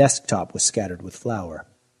 The desktop was scattered with flour.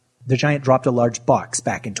 The giant dropped a large box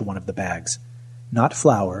back into one of the bags. Not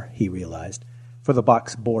flour, he realized, for the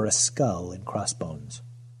box bore a skull and crossbones.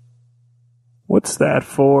 "What's that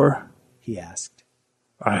for?" he asked.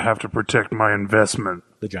 "I have to protect my investment,"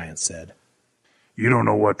 the giant said. "You don't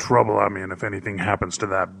know what trouble I'm in if anything happens to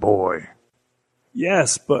that boy."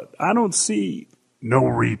 "Yes, but I don't see—" "No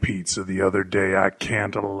repeats of the other day. I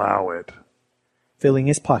can't allow it." Filling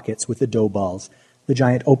his pockets with the dough balls, the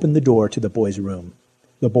giant opened the door to the boy's room.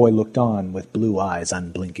 The boy looked on with blue eyes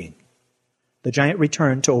unblinking. The giant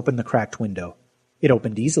returned to open the cracked window. It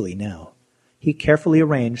opened easily now. He carefully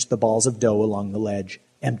arranged the balls of dough along the ledge,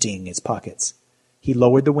 emptying his pockets. He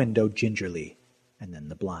lowered the window gingerly, and then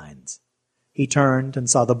the blinds. He turned and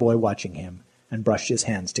saw the boy watching him, and brushed his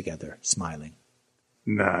hands together, smiling.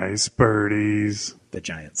 "Nice birdies," the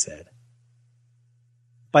giant said.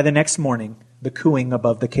 By the next morning, the cooing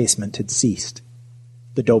above the casement had ceased.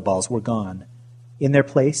 The dough balls were gone. In their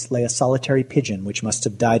place lay a solitary pigeon which must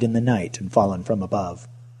have died in the night and fallen from above.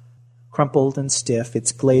 Crumpled and stiff,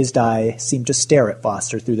 its glazed eye seemed to stare at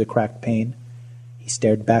Foster through the cracked pane. He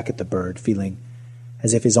stared back at the bird, feeling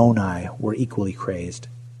as if his own eye were equally crazed.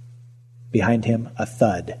 Behind him, a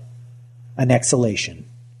thud. An exhalation.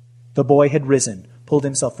 The boy had risen, pulled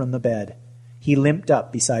himself from the bed. He limped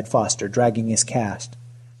up beside Foster, dragging his cast.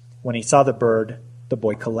 When he saw the bird, the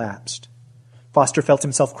boy collapsed. Foster felt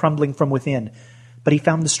himself crumbling from within, but he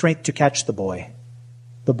found the strength to catch the boy.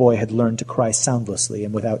 The boy had learned to cry soundlessly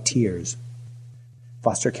and without tears.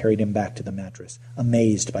 Foster carried him back to the mattress,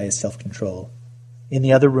 amazed by his self-control. In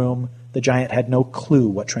the other room, the giant had no clue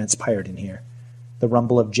what transpired in here. The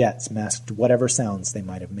rumble of jets masked whatever sounds they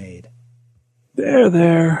might have made.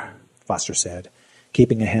 There, Foster said,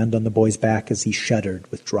 keeping a hand on the boy's back as he shuddered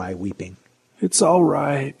with dry weeping. "It's all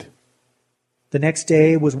right." The next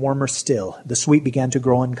day was warmer still. The suite began to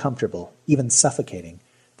grow uncomfortable, even suffocating.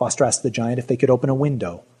 Foster asked the giant if they could open a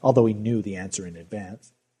window, although he knew the answer in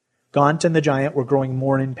advance. Gaunt and the giant were growing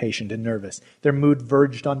more impatient and nervous. Their mood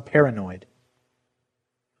verged on paranoid.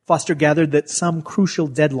 Foster gathered that some crucial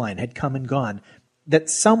deadline had come and gone, that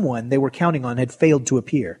someone they were counting on had failed to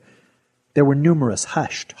appear. There were numerous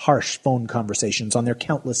hushed, harsh phone conversations on their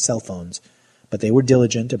countless cell phones, but they were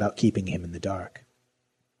diligent about keeping him in the dark.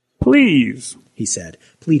 "Please," he said,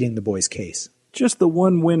 pleading the boy's case. "Just the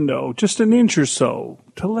one window, just an inch or so,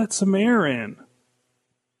 to let some air in."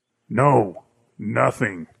 "No,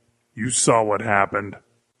 nothing. You saw what happened."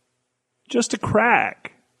 "Just a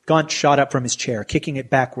crack." Gaunt shot up from his chair, kicking it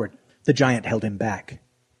backward. The giant held him back.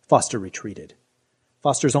 Foster retreated.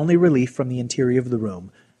 Foster's only relief from the interior of the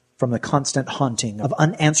room, from the constant haunting of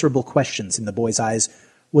unanswerable questions in the boy's eyes,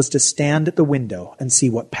 was to stand at the window and see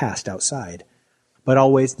what passed outside. But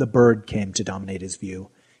always the bird came to dominate his view.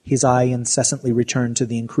 His eye incessantly returned to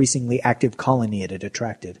the increasingly active colony it had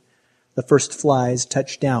attracted. The first flies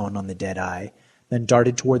touched down on the dead eye, then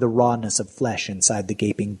darted toward the rawness of flesh inside the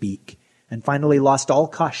gaping beak, and finally lost all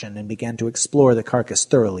caution and began to explore the carcass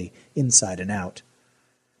thoroughly, inside and out.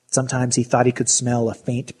 Sometimes he thought he could smell a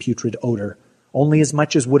faint putrid odor, only as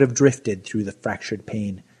much as would have drifted through the fractured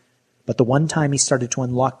pane. But the one time he started to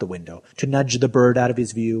unlock the window, to nudge the bird out of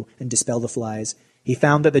his view and dispel the flies, he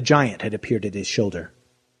found that the giant had appeared at his shoulder.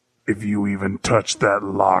 "If you even touch that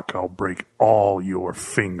lock, I'll break all your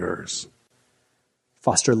fingers."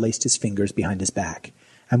 Foster laced his fingers behind his back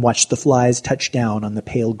and watched the flies touch down on the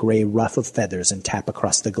pale gray ruff of feathers and tap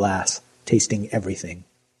across the glass, tasting everything.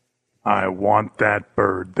 "I want that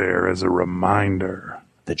bird there as a reminder,"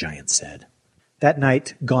 the giant said. That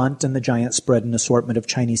night, Gaunt and the giant spread an assortment of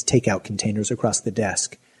Chinese takeout containers across the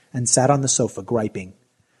desk and sat on the sofa griping,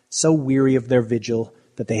 so weary of their vigil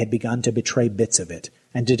that they had begun to betray bits of it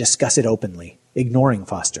and to discuss it openly, ignoring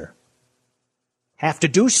Foster. "Have to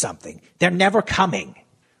do something. They're never coming."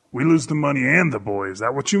 "We lose the money and the boy, is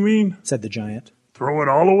that what you mean?" said the giant. "Throw it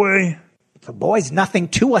all away?" "The boy's nothing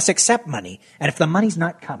to us except money, and if the money's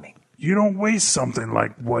not coming..." "You don't waste something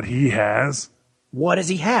like what he has." "What does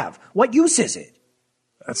he have? What use is it?"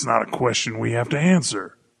 "That's not a question we have to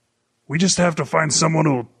answer. We just have to find someone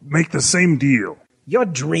who'll make the same deal." "You're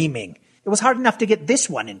dreaming. It was hard enough to get this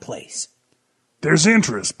one in place. There's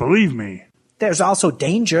interest, believe me. There's also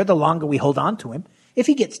danger the longer we hold on to him. If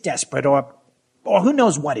he gets desperate or who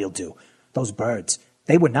knows what he'll do. Those birds,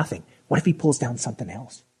 they were nothing. What if he pulls down something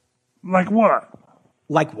else? Like what?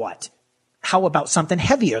 Like what? How about something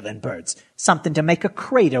heavier than birds? Something to make a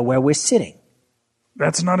crater where we're sitting.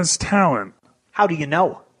 That's not his talent. How do you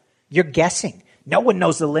know? You're guessing. No one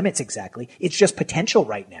knows the limits exactly. It's just potential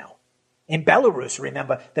right now. In Belarus,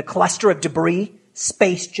 remember, the cluster of debris,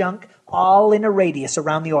 space junk, all in a radius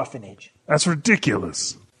around the orphanage. That's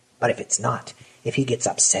ridiculous. But if it's not, if he gets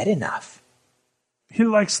upset enough... He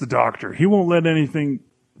likes the doctor. He won't let anything...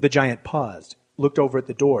 The giant paused, looked over at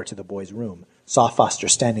the door to the boy's room, saw Foster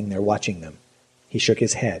standing there watching them. He shook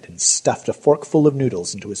his head and stuffed a forkful of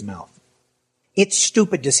noodles into his mouth. It's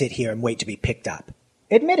stupid to sit here and wait to be picked up.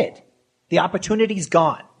 Admit it. The opportunity's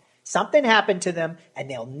gone. Something happened to them, and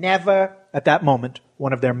they'll never... At that moment,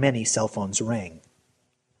 one of their many cell phones rang.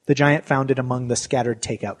 The giant found it among the scattered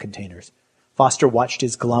takeout containers. Foster watched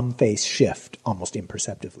his glum face shift almost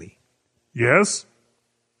imperceptibly. Yes?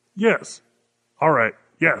 Yes. All right,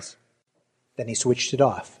 yes. Then he switched it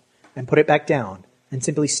off and put it back down and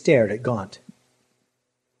simply stared at Gaunt.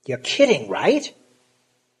 You're kidding, right?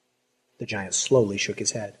 The giant slowly shook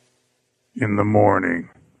his head. In the morning,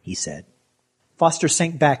 he said. Foster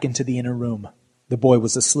sank back into the inner room. The boy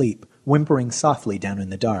was asleep, whimpering softly down in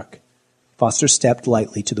the dark. Foster stepped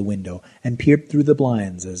lightly to the window and peered through the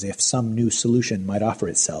blinds as if some new solution might offer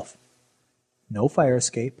itself. No fire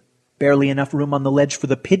escape. Barely enough room on the ledge for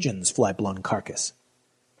the pigeon's fly-blown carcass.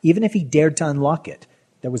 Even if he dared to unlock it,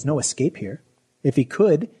 there was no escape here. If he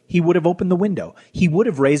could, he would have opened the window. He would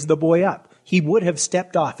have raised the boy up. He would have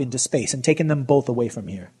stepped off into space and taken them both away from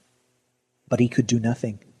here. But he could do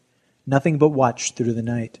nothing. Nothing but watch through the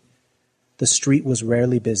night. The street was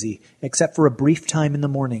rarely busy, except for a brief time in the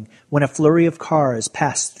morning when a flurry of cars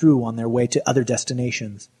passed through on their way to other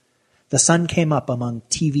destinations. The sun came up among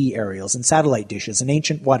TV aerials and satellite dishes and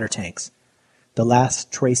ancient water tanks. The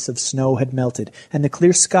last trace of snow had melted, and the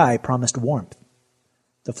clear sky promised warmth.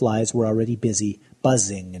 The flies were already busy,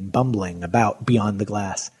 buzzing and bumbling about beyond the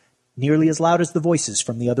glass, nearly as loud as the voices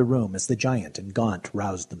from the other room as the giant and Gaunt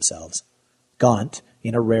roused themselves. Gaunt,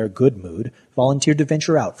 in a rare good mood, volunteered to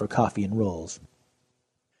venture out for coffee and rolls.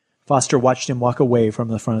 Foster watched him walk away from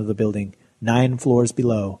the front of the building, 9 floors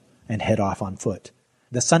below, and head off on foot.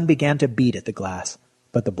 The sun began to beat at the glass,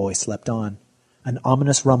 but the boy slept on. An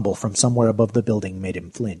ominous rumble from somewhere above the building made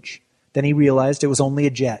him flinch. Then he realized it was only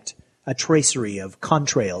a jet, a tracery of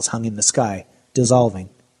contrails hung in the sky, dissolving.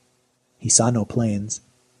 He saw no planes,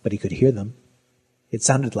 but he could hear them. It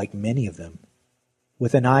sounded like many of them.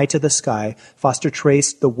 With an eye to the sky, Foster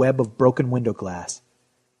traced the web of broken window glass.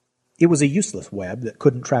 It was a useless web that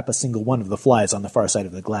couldn't trap a single one of the flies on the far side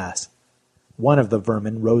of the glass. One of the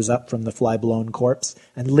vermin rose up from the fly-blown corpse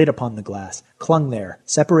and lit upon the glass, clung there,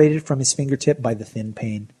 separated from his fingertip by the thin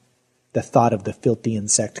pane. The thought of the filthy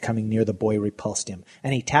insect coming near the boy repulsed him,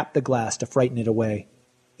 and he tapped the glass to frighten it away.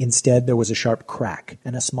 Instead, there was a sharp crack,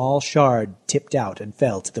 and a small shard tipped out and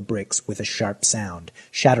fell to the bricks with a sharp sound,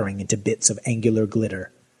 shattering into bits of angular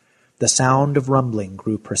glitter. The sound of rumbling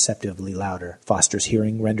grew perceptibly louder, Foster's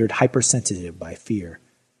hearing rendered hypersensitive by fear.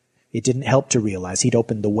 It didn't help to realize he'd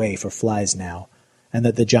opened the way for flies now, and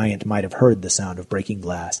that the giant might have heard the sound of breaking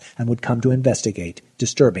glass and would come to investigate,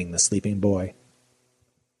 disturbing the sleeping boy.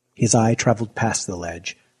 His eye traveled past the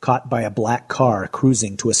ledge, caught by a black car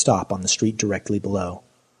cruising to a stop on the street directly below.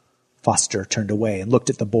 Foster turned away and looked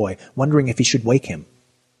at the boy, wondering if he should wake him.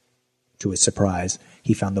 To his surprise,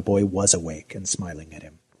 he found the boy was awake and smiling at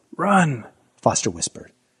him. "Run," Foster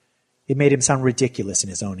whispered. It made him sound ridiculous in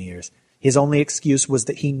his own ears. His only excuse was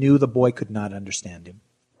that he knew the boy could not understand him.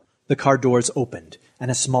 The car doors opened,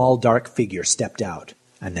 and a small, dark figure stepped out,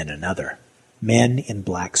 and then another. Men in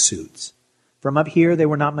black suits. From up here, they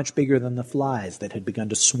were not much bigger than the flies that had begun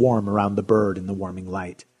to swarm around the bird in the warming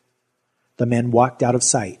light. The men walked out of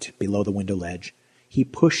sight below the window ledge. He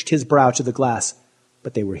pushed his brow to the glass,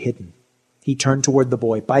 but they were hidden. He turned toward the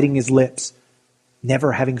boy, biting his lips,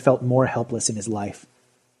 never having felt more helpless in his life.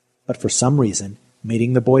 But for some reason,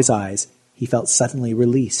 meeting the boy's eyes, he felt suddenly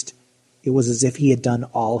released. It was as if he had done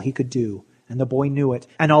all he could do, and the boy knew it,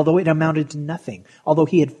 and although it amounted to nothing, although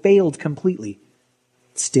he had failed completely,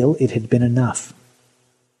 still it had been enough.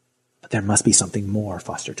 But there must be something more,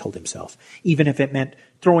 Foster told himself, even if it meant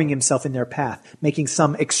throwing himself in their path, making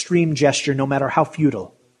some extreme gesture no matter how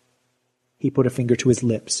futile. He put a finger to his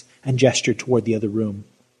lips and gestured toward the other room.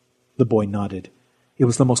 The boy nodded. It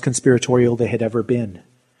was the most conspiratorial they had ever been.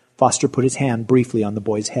 Foster put his hand briefly on the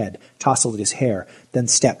boy's head, tousled his hair, then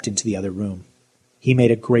stepped into the other room. He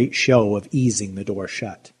made a great show of easing the door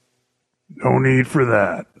shut. No need for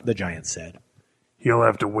that, the giant said. He'll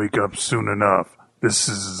have to wake up soon enough. This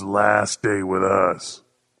is his last day with us.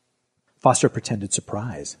 Foster pretended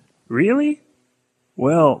surprise. Really?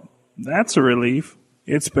 Well, that's a relief.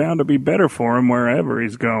 It's bound to be better for him wherever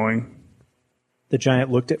he's going. The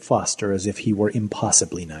giant looked at Foster as if he were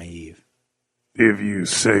impossibly naive. If you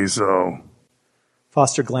say so.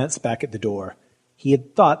 Foster glanced back at the door. He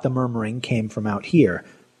had thought the murmuring came from out here,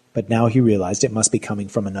 but now he realized it must be coming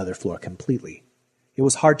from another floor completely. It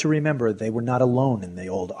was hard to remember they were not alone in the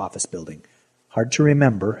old office building. Hard to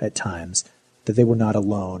remember, at times, that they were not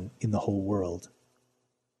alone in the whole world.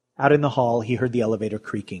 Out in the hall, he heard the elevator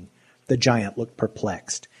creaking. The giant looked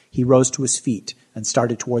perplexed. He rose to his feet and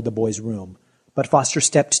started toward the boy's room, but Foster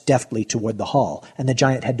stepped deftly toward the hall, and the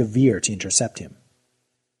giant had to veer to intercept him.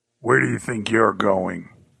 Where do you think you're going?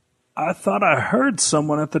 I thought I heard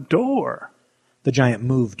someone at the door. The giant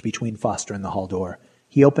moved between Foster and the hall door.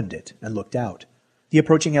 He opened it and looked out. The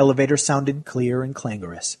approaching elevator sounded clear and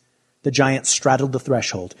clangorous. The giant straddled the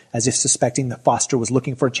threshold, as if suspecting that Foster was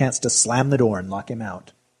looking for a chance to slam the door and lock him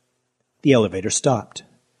out. The elevator stopped.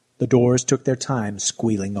 The doors took their time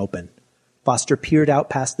squealing open. Foster peered out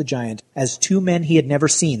past the giant as two men he had never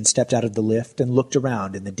seen stepped out of the lift and looked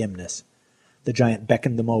around in the dimness. The giant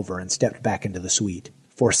beckoned them over and stepped back into the suite,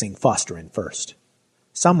 forcing Foster in first.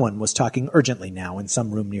 Someone was talking urgently now in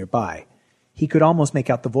some room nearby. He could almost make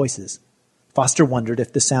out the voices. Foster wondered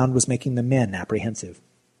if the sound was making the men apprehensive.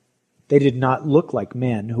 They did not look like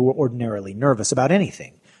men who were ordinarily nervous about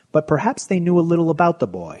anything, but perhaps they knew a little about the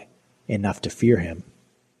boy, enough to fear him.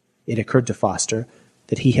 It occurred to Foster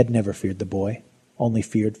that he had never feared the boy, only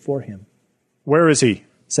feared for him. Where is he?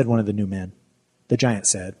 Said one of the new men. The giant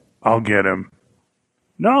said, I'll get him.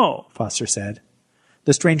 No, Foster said.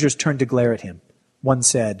 The strangers turned to glare at him. One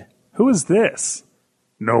said, Who is this?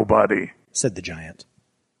 Nobody, said the giant.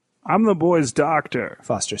 I'm the boy's doctor,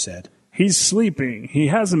 Foster said. He's sleeping. He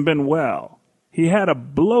hasn't been well. He had a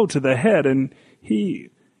blow to the head and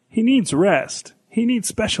he needs rest. He needs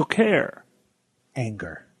special care.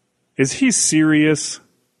 Anger. Is he serious?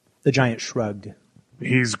 The giant shrugged.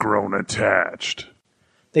 He's grown attached.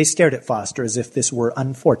 They stared at Foster as if this were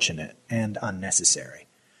unfortunate and unnecessary.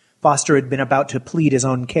 Foster had been about to plead his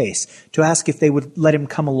own case, to ask if they would let him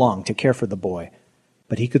come along to care for the boy,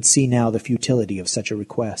 but he could see now the futility of such a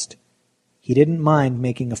request. He didn't mind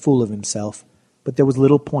making a fool of himself, but there was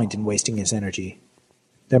little point in wasting his energy.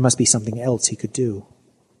 There must be something else he could do.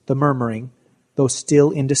 The murmuring, though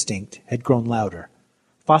still indistinct, had grown louder.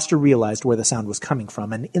 Foster realized where the sound was coming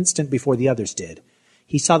from an instant before the others did.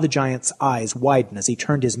 He saw the giant's eyes widen as he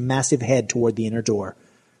turned his massive head toward the inner door.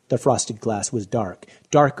 The frosted glass was dark,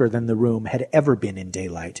 darker than the room had ever been in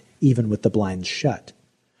daylight, even with the blinds shut.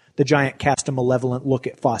 The giant cast a malevolent look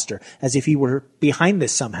at Foster, as if he were behind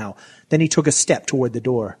this somehow. Then he took a step toward the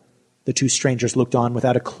door. The two strangers looked on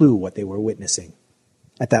without a clue what they were witnessing.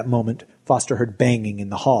 At that moment, Foster heard banging in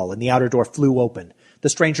the hall, and the outer door flew open. The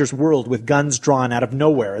strangers whirled with guns drawn out of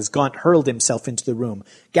nowhere as Gaunt hurled himself into the room,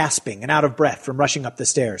 gasping and out of breath from rushing up the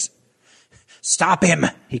stairs. "Stop him!"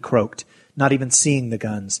 he croaked, not even seeing the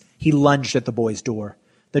guns. He lunged at the boy's door.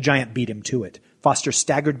 The giant beat him to it. Foster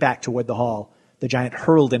staggered back toward the hall. The giant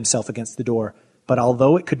hurled himself against the door, but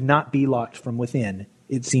although it could not be locked from within,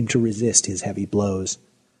 it seemed to resist his heavy blows.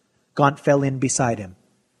 Gaunt fell in beside him,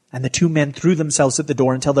 and the two men threw themselves at the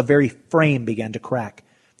door until the very frame began to crack.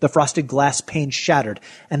 The frosted glass pane shattered,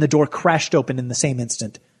 and the door crashed open in the same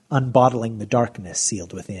instant, unbottling the darkness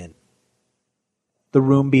sealed within. The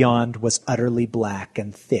room beyond was utterly black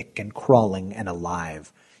and thick and crawling and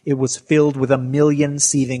alive. It was filled with a million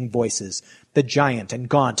seething voices. The giant and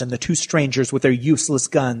Gaunt and the two strangers with their useless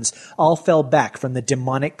guns all fell back from the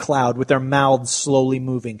demonic cloud with their mouths slowly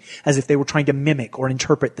moving, as if they were trying to mimic or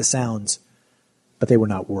interpret the sounds. But they were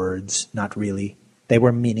not words, not really. They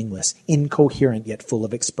were meaningless, incoherent yet full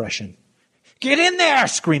of expression. "Get in there!"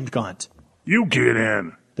 screamed Gaunt. "You get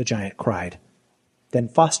in!" the giant cried. Then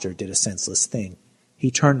Foster did a senseless thing. He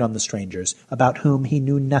turned on the strangers, about whom he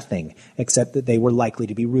knew nothing except that they were likely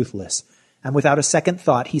to be ruthless, and without a second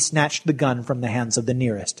thought he snatched the gun from the hands of the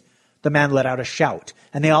nearest. The man let out a shout,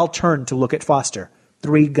 and they all turned to look at Foster.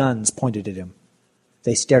 3 guns pointed at him.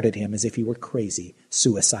 They stared at him as if he were crazy,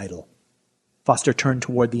 suicidal. Foster turned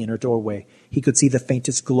toward the inner doorway. He could see the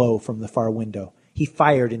faintest glow from the far window. He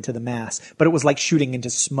fired into the mass, but it was like shooting into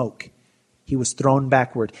smoke. He was thrown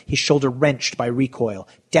backward, his shoulder wrenched by recoil,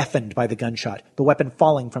 deafened by the gunshot, the weapon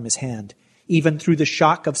falling from his hand. Even through the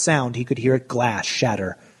shock of sound, he could hear glass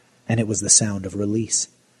shatter, and it was the sound of release.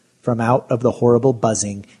 From out of the horrible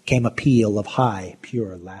buzzing came a peal of high,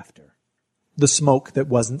 pure laughter. The smoke that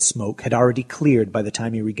wasn't smoke had already cleared by the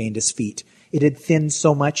time he regained his feet. It had thinned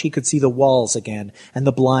so much he could see the walls again, and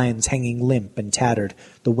the blinds hanging limp and tattered,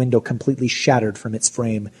 the window completely shattered from its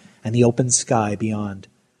frame, and the open sky beyond.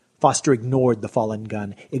 Foster ignored the fallen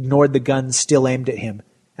gun, ignored the gun still aimed at him,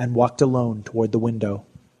 and walked alone toward the window.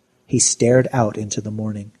 He stared out into the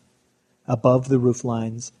morning. Above the roof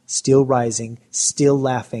lines, still rising, still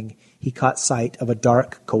laughing, he caught sight of a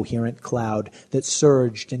dark, coherent cloud that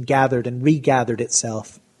surged and gathered and regathered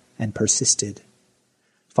itself and persisted.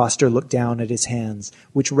 Foster looked down at his hands,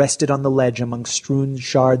 which rested on the ledge among strewn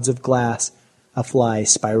shards of glass. A fly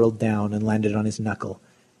spiraled down and landed on his knuckle.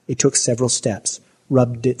 It took several steps,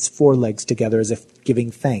 rubbed its forelegs together as if giving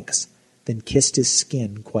thanks, then kissed his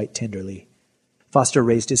skin quite tenderly. Foster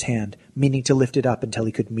raised his hand, meaning to lift it up until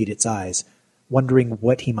he could meet its eyes, wondering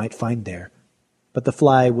what he might find there. But the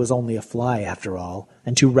fly was only a fly, after all,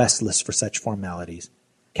 and too restless for such formalities.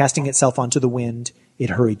 Casting itself onto the wind, it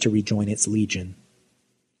hurried to rejoin its legion.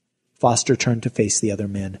 Foster turned to face the other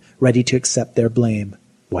men, ready to accept their blame,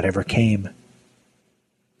 whatever came.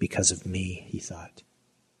 Because of me, he thought,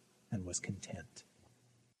 and was content.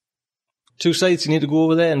 Two sites you need to go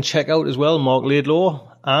over there and check out as well, Mark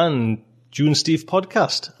Laidlaw and June Steve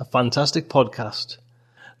Podcast, a fantastic podcast.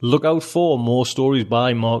 Look out for more stories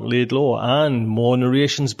by Mark Laidlaw and more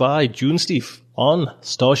narrations by June Steve on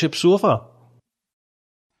Starship Sofa.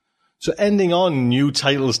 So ending on new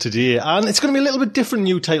titles today, and it's going to be a little bit different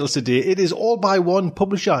new titles today. It is all by one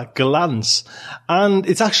publisher, Gollancz, and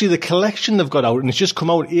it's actually the collection they've got out, and it's just come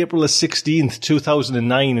out April the 16th,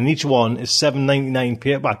 2009, and each one is $7.99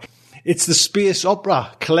 paperback. It's the Space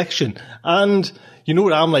Opera collection, and you know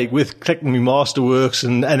what I'm like with collecting my Masterworks,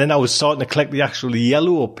 and then I was starting to collect the actual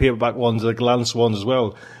yellow paperback ones, the Gollancz ones as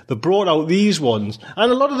well. They brought out these ones,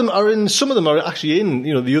 and a lot of them are in, some of them are actually in,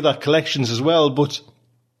 the other collections as well, but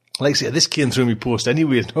like I say, this came through my post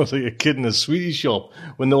anyway. I was like a kid in a sweetie shop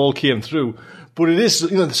when they all came through. But it is,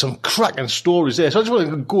 there's some cracking stories there. So I just want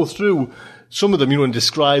to go through some of them, and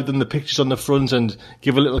describe them, the pictures on the front, and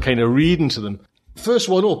give a little kind of reading to them. First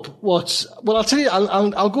one up, I'll tell you,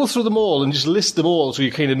 I'll go through them all and just list them all so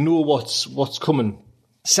you kind of know what's coming.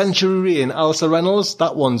 Century Reign, Alistair Reynolds,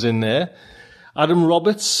 that one's in there. Adam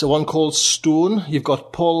Roberts, a one called Stone. You've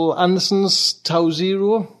got Paul Anderson's Tau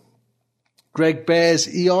Zero. Greg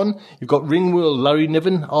Bear's Eon. You've got Ringworld, Larry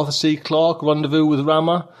Niven, Arthur C. Clarke, Rendezvous with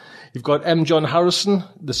Rama. You've got M. John Harrison,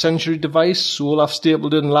 The Century Device, Olaf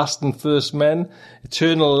Stapledon, Last and First Men.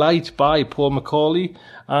 Eternal Light by Paul McCauley.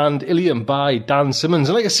 And Ilium by Dan Simmons.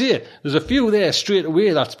 And like I say, there's a few there straight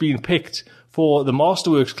away that's been picked for the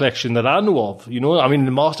Masterworks collection that I know of. The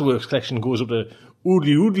Masterworks collection goes up to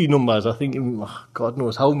oodly numbers. I think, God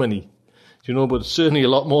knows how many. But certainly a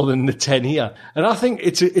lot more than the 10 here. And I think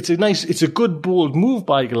it's a good bold move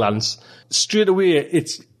by Gollancz. Straight away,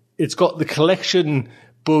 it's got the collection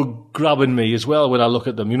bug grabbing me as well when I look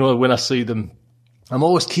at them. When I see them, I'm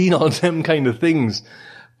always keen on them kind of things.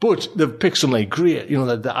 But they've picked some great,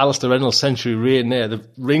 the Alistair Reynolds Century Reign there, the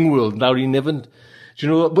Ringworld, Larry Niven.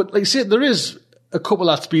 But like I said, there is a couple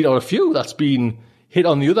or a few that's been hit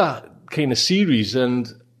on the other kind of series,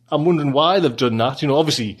 and I'm wondering why they've done that.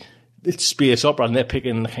 Obviously, it's space opera, and they're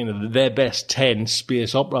picking kind of their best 10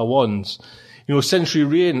 space opera ones. Century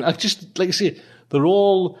Reign, just like I say, they're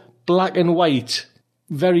all black and white,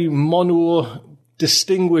 very mono,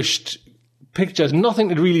 distinguished pictures, nothing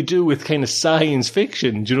to really do with kind of science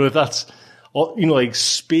fiction. If that's, like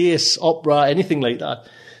space opera, anything like that.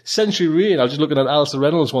 Century Reign, I was just looking at Alistair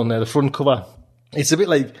Reynolds one there, the front cover. It's a bit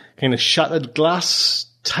like kind of shattered glass,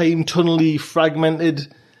 time tunnel-y,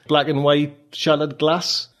 fragmented, black and white shattered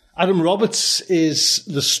glass. Adam Roberts is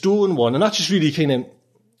the Stone one, and that's just really kind of,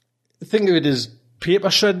 think of it as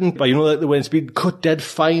paper shredding, but when it's been cut dead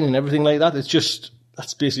fine and everything like that.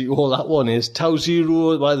 That's basically all that one is. Tau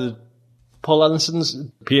Zero by the Paul Anderson's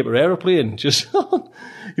paper aeroplane, so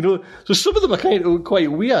some of them are kind of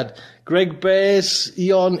quite weird. Greg Bear's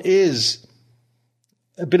Eon is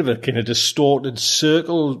a bit of a kind of distorted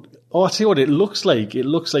circle. Oh, I tell you what it looks like. It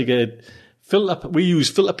looks like a filter. We use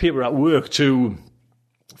filter paper at work to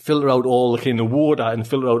filter out all the kind of water and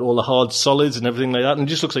filter out all the hard solids and everything like that. And it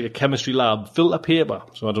just looks like a chemistry lab filter paper.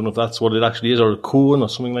 So I don't know if that's what it actually is, or a cone or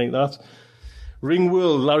something like that.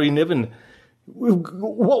 Ringworld, Larry Niven.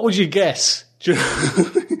 What would you guess?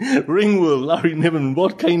 Ringworld, Larry Niven,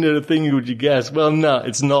 what kind of thing would you guess? Well, no,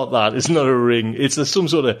 it's not that. It's not a ring. It's some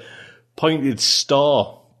sort of pointed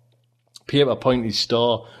star. Paper pointed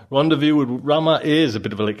star. Rendezvous with Rama is a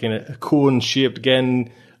bit of a cone shaped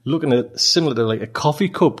again, looking at similar to like a coffee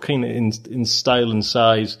cup kind of in style and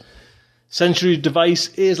size. Century Device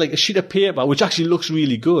is like a sheet of paper, which actually looks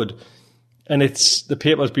really good. and the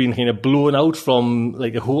paper's been kind of blown out from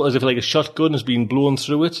like a hole, as if like a shotgun has been blown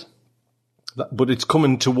through it. But it's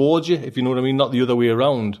coming towards you, if you know what I mean, not the other way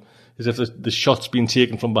around, as if the shot's been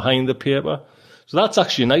taken from behind the paper. So that's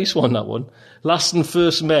actually a nice one, that one. Last and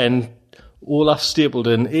First Men, Olaf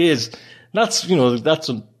Stapledon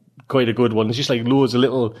that's quite a good one. It's just like loads of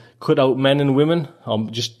little cut-out men and women,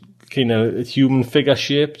 just kind of human figure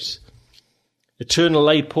shaped. Eternal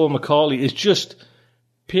Light, Paul McCartney, is just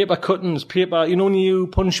paper cuttings, paper, when you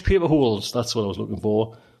punch paper holes, that's what I was looking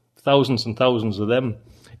for. Thousands and thousands of them.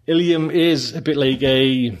 Ilium is a bit like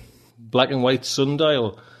a black and white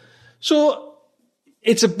sundial. So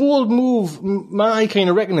it's a bold move. My kind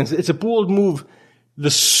of reckoning, it's a bold move.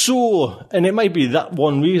 And it might be that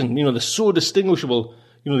one reason, they're so distinguishable,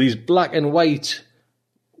 these black and white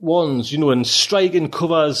ones, and striking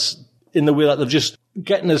covers in the way that they're just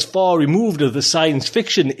getting as far removed of the science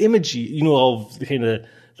fiction imagery, of the kind of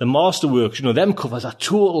the masterworks. Them covers are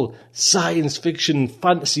total science fiction,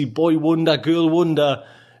 fantasy, boy wonder, girl wonder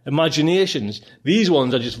imaginations. These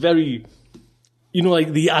ones are just very,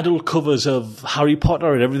 like the adult covers of Harry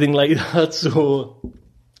Potter and everything like that. So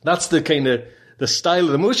that's the kind of the style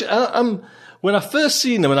of them. Which when I first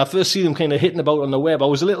seen them kind of hitting about on the web, I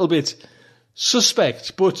was a little bit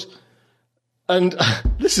suspect. And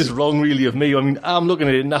this is wrong, really, of me. I mean, I'm looking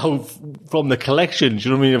at it now from the collections.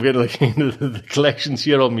 You know what I mean? I've got the collections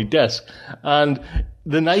here on my desk, and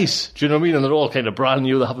they're nice. Do you know what I mean? And they're all kind of brand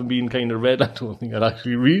new. They haven't been kind of read. I don't think I'd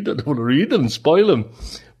actually read them. I don't want to read them and spoil them.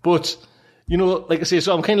 But like I say,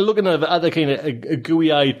 so I'm kind of looking at the kind of a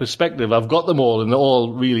gooey-eyed perspective. I've got them all, and they're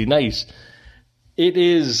all really nice. It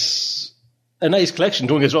is a nice collection.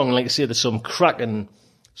 Don't get us wrong. Like I say, there's some cracking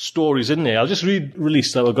stories in there. I'll just read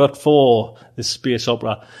release that I've got for this space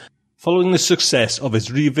opera. Following the success of its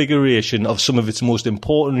revigoration of some of its most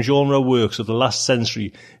important genre works of the last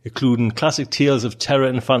century, including classic tales of terror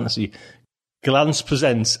and fantasy, Glance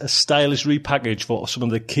presents a stylish repackage for some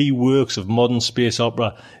of the key works of modern space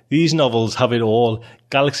opera. These novels have it all: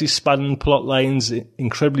 galaxy-spanning plot lines,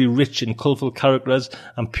 incredibly rich and colourful characters,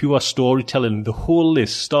 and pure storytelling. The whole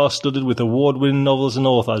list, star-studded with award-winning novels and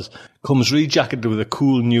authors, comes rejacketed with a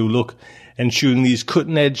cool new look, ensuring these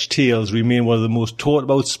cutting-edge tales remain one of the most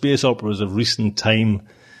talked-about space operas of recent time.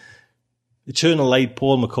 Eternal Light,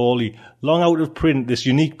 Paul McCartney. Long out of print, this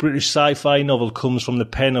unique British sci-fi novel comes from the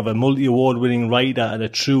pen of a multi-award-winning writer and a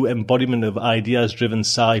true embodiment of ideas-driven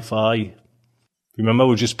sci-fi. Remember,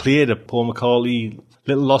 we just played a Paul McCartney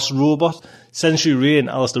Little Lost Robot. Century Rain,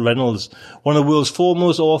 Alastair Reynolds, one of the world's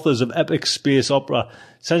foremost authors of epic space opera.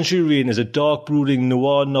 Century Rain is a dark, brooding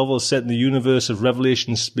noir novel set in the universe of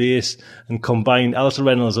Revelation Space, and combined Alastair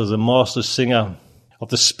Reynolds as a master singer of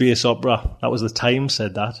the space opera. That was the Times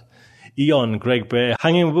said that. Eon, Greg Bear.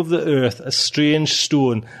 Hanging above the earth, a strange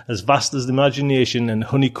stone as vast as the imagination and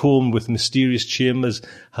honeycombed with mysterious chambers,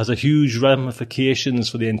 has a huge ramifications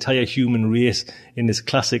for the entire human race in this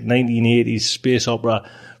classic 1980s space opera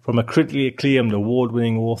from a critically acclaimed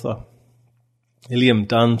award-winning author. Ilium,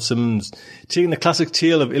 Dan Simmons. Taking the classic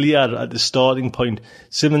tale of Iliad at the starting point,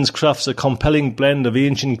 Simmons crafts a compelling blend of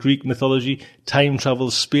ancient Greek mythology, time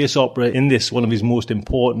travel, space opera in this, one of his most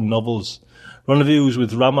important novels. Rendezvous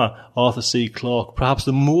with Rama, Arthur C. Clarke, perhaps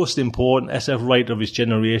the most important SF writer of his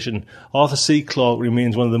generation. Arthur C. Clarke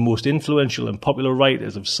remains one of the most influential and popular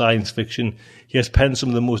writers of science fiction. He has penned some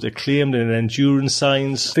of the most acclaimed and enduring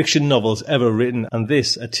science fiction novels ever written, and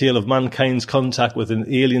this, A Tale of Mankind's Contact with an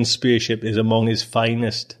Alien Spaceship, is among his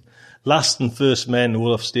finest. Last and First Men,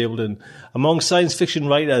 Olaf Stapledon. Among science fiction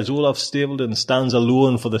writers, Olaf Stapledon stands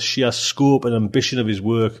alone for the sheer scope and ambition of his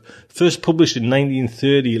work. First published in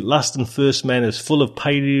 1930, Last and First Men is full of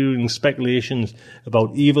pioneering speculations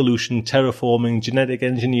about evolution, terraforming, genetic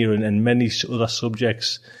engineering, and many other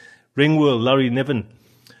subjects. Ringworld, Larry Niven.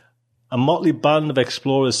 A motley band of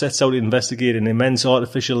explorers sets out to investigate an immense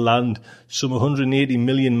artificial land, some 180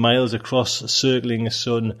 million miles across, circling a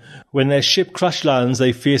sun. When their ship crash lands,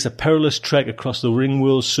 they face a perilous trek across the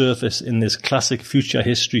Ringworld's surface in this classic future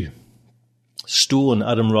history. Stone,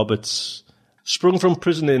 Adam Roberts. Sprung from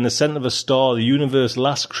prison in the centre of a star, the universe's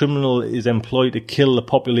last criminal is employed to kill the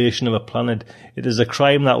population of a planet. It is a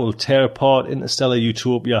crime that will tear apart interstellar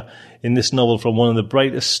utopia. In this novel, from one of the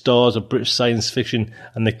brightest stars of British science fiction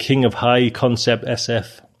and the king of high-concept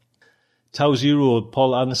SF. Tau Zero,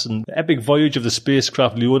 Paul Anderson. The epic voyage of the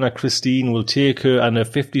spacecraft Leona Christine will take her and her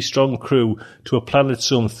 50-strong crew to a planet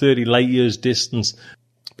some 30 light-years distance.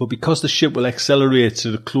 But because the ship will accelerate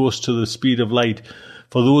close to the speed of light,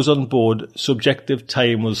 for those on board, subjective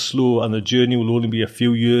time will slow and the journey will only be a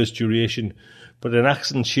few years' duration. But an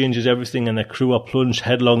accident changes everything and the crew are plunged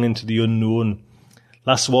headlong into the unknown.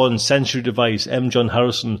 Last one, Century Device, M. John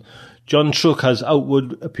Harrison. John Truck has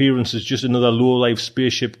outward appearance as just another low-life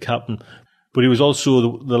spaceship captain, but he was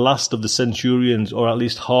also the last of the Centurions, or at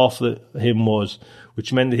least half of him was,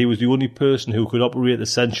 which meant that he was the only person who could operate the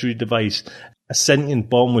Century Device, a sentient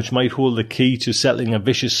bomb which might hold the key to settling a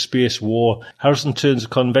vicious space war. Harrison turns the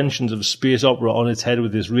conventions of space opera on its head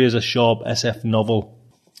with his razor-sharp SF novel.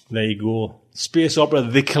 There you go. Space Opera,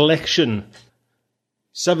 The Collection.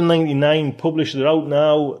 $7.99 published. They're out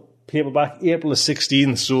now. Paperback, April the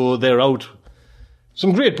 16th, so they're out.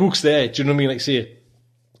 Some great books there, do you know what I mean? Like, say,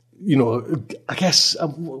 you know, I guess,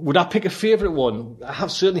 would I pick a favourite one? I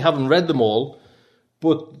certainly haven't read them all,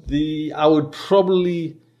 but I would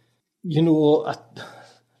probably, you know,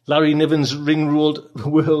 Larry Niven's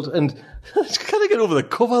Ringworld, and I just can't get over the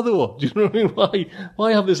cover though. Do you know what I mean?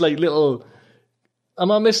 Why have this like little? Am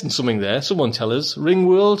I missing something there? Someone tell us.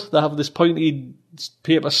 Ringworld, they have this pointy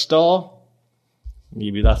paper star.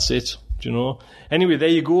 Maybe that's it, do you know? Anyway, there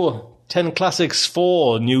you go. 10 classics,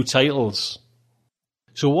 4 new titles.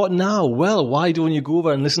 So what now? Well, why don't you go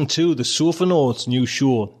over and listen to the Sofa Notes new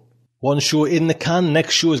show? One show in the can,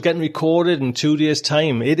 next show is getting recorded in 2 days'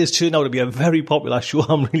 time. It has turned out to be a very popular show.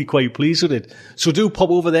 I'm really quite pleased with it. So do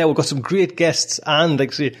pop over there. We've got some great guests, and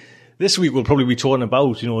like I say, this week we'll probably be talking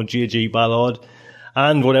about, you know, J.G. Ballard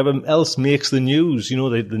and whatever else makes the news. You know,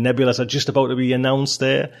 the nebulas are just about to be announced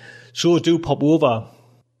there. So do pop over,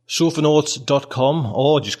 sofanotes.com,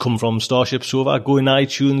 or just come from Starship Sofa, go in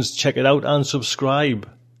iTunes, check it out and subscribe.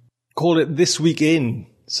 Call it This Week in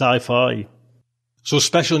Sci-Fi. So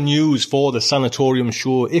special news for the Sanatorium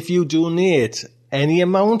show. If you donate any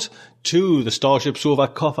amount to the Starship Sofa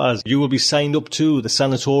coffers, you will be signed up to the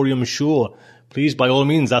Sanatorium show. Please, by all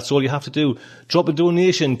means, that's all you have to do. Drop a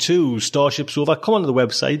donation to Starship Sofa. Come onto the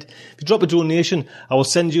website. If you drop a donation, I will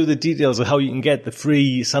send you the details of how you can get the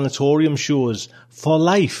free Sanatorium shows for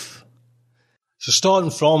life. So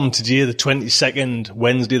starting from today, the 22nd,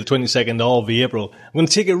 Wednesday, the 22nd of April, I'm going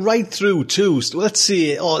to take it right through to, let's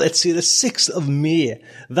say the 6th of May.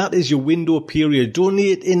 That is your window period.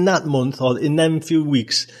 Donate in that month or in them few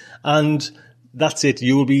weeks, and that's it.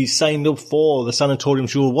 You will be signed up for the Sanatorium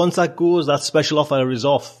show. Once that goes, that special offer is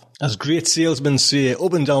off. As great salesmen say,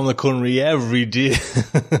 up and down the country every day.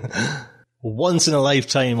 Once in a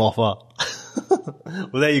lifetime offer.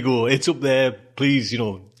 Well, there you go. It's up there. Please, you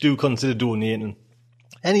know, do consider donating.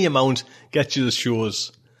 Any amount gets you the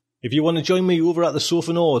shows. If you want to join me over at the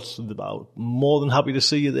Sofa Notes, I'm more than happy to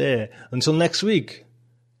see you there. Until next week,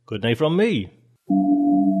 good night from me.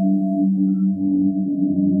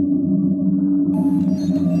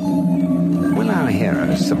 Will our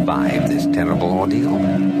heroes survive this terrible ordeal?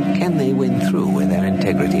 Can they win through with their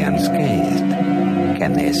integrity unscathed?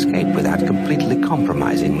 Can they escape without completely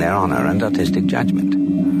compromising their honor and artistic judgment?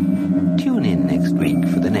 Tune in next week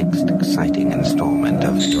for the next exciting installment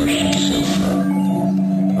of Starship Sofa.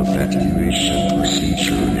 Evacuation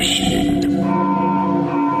procedure initiated.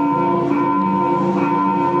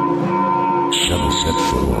 Shuttle set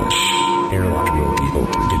for launch. Airlock will be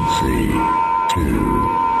opened in 3,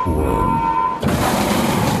 2, 1.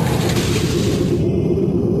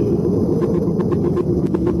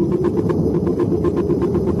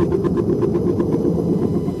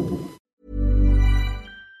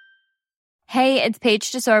 Hey, it's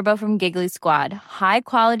Paige DeSorbo from Giggly Squad. High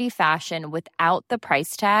quality fashion without the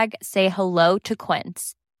price tag. Say hello to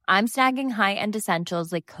Quince. I'm snagging high-end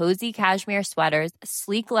essentials like cozy cashmere sweaters,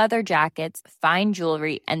 sleek leather jackets, fine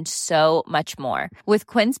jewelry, and so much more. With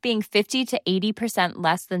Quince being 50 to 80%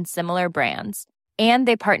 less than similar brands. And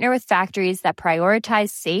they partner with factories that prioritize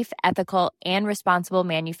safe, ethical, and responsible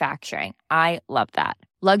manufacturing. I love that.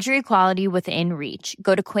 Luxury quality within reach.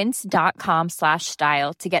 Go to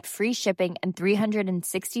quince.com/style to get free shipping and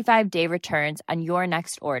 365-day returns on your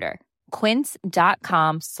next order.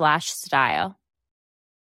 Quince.com/style.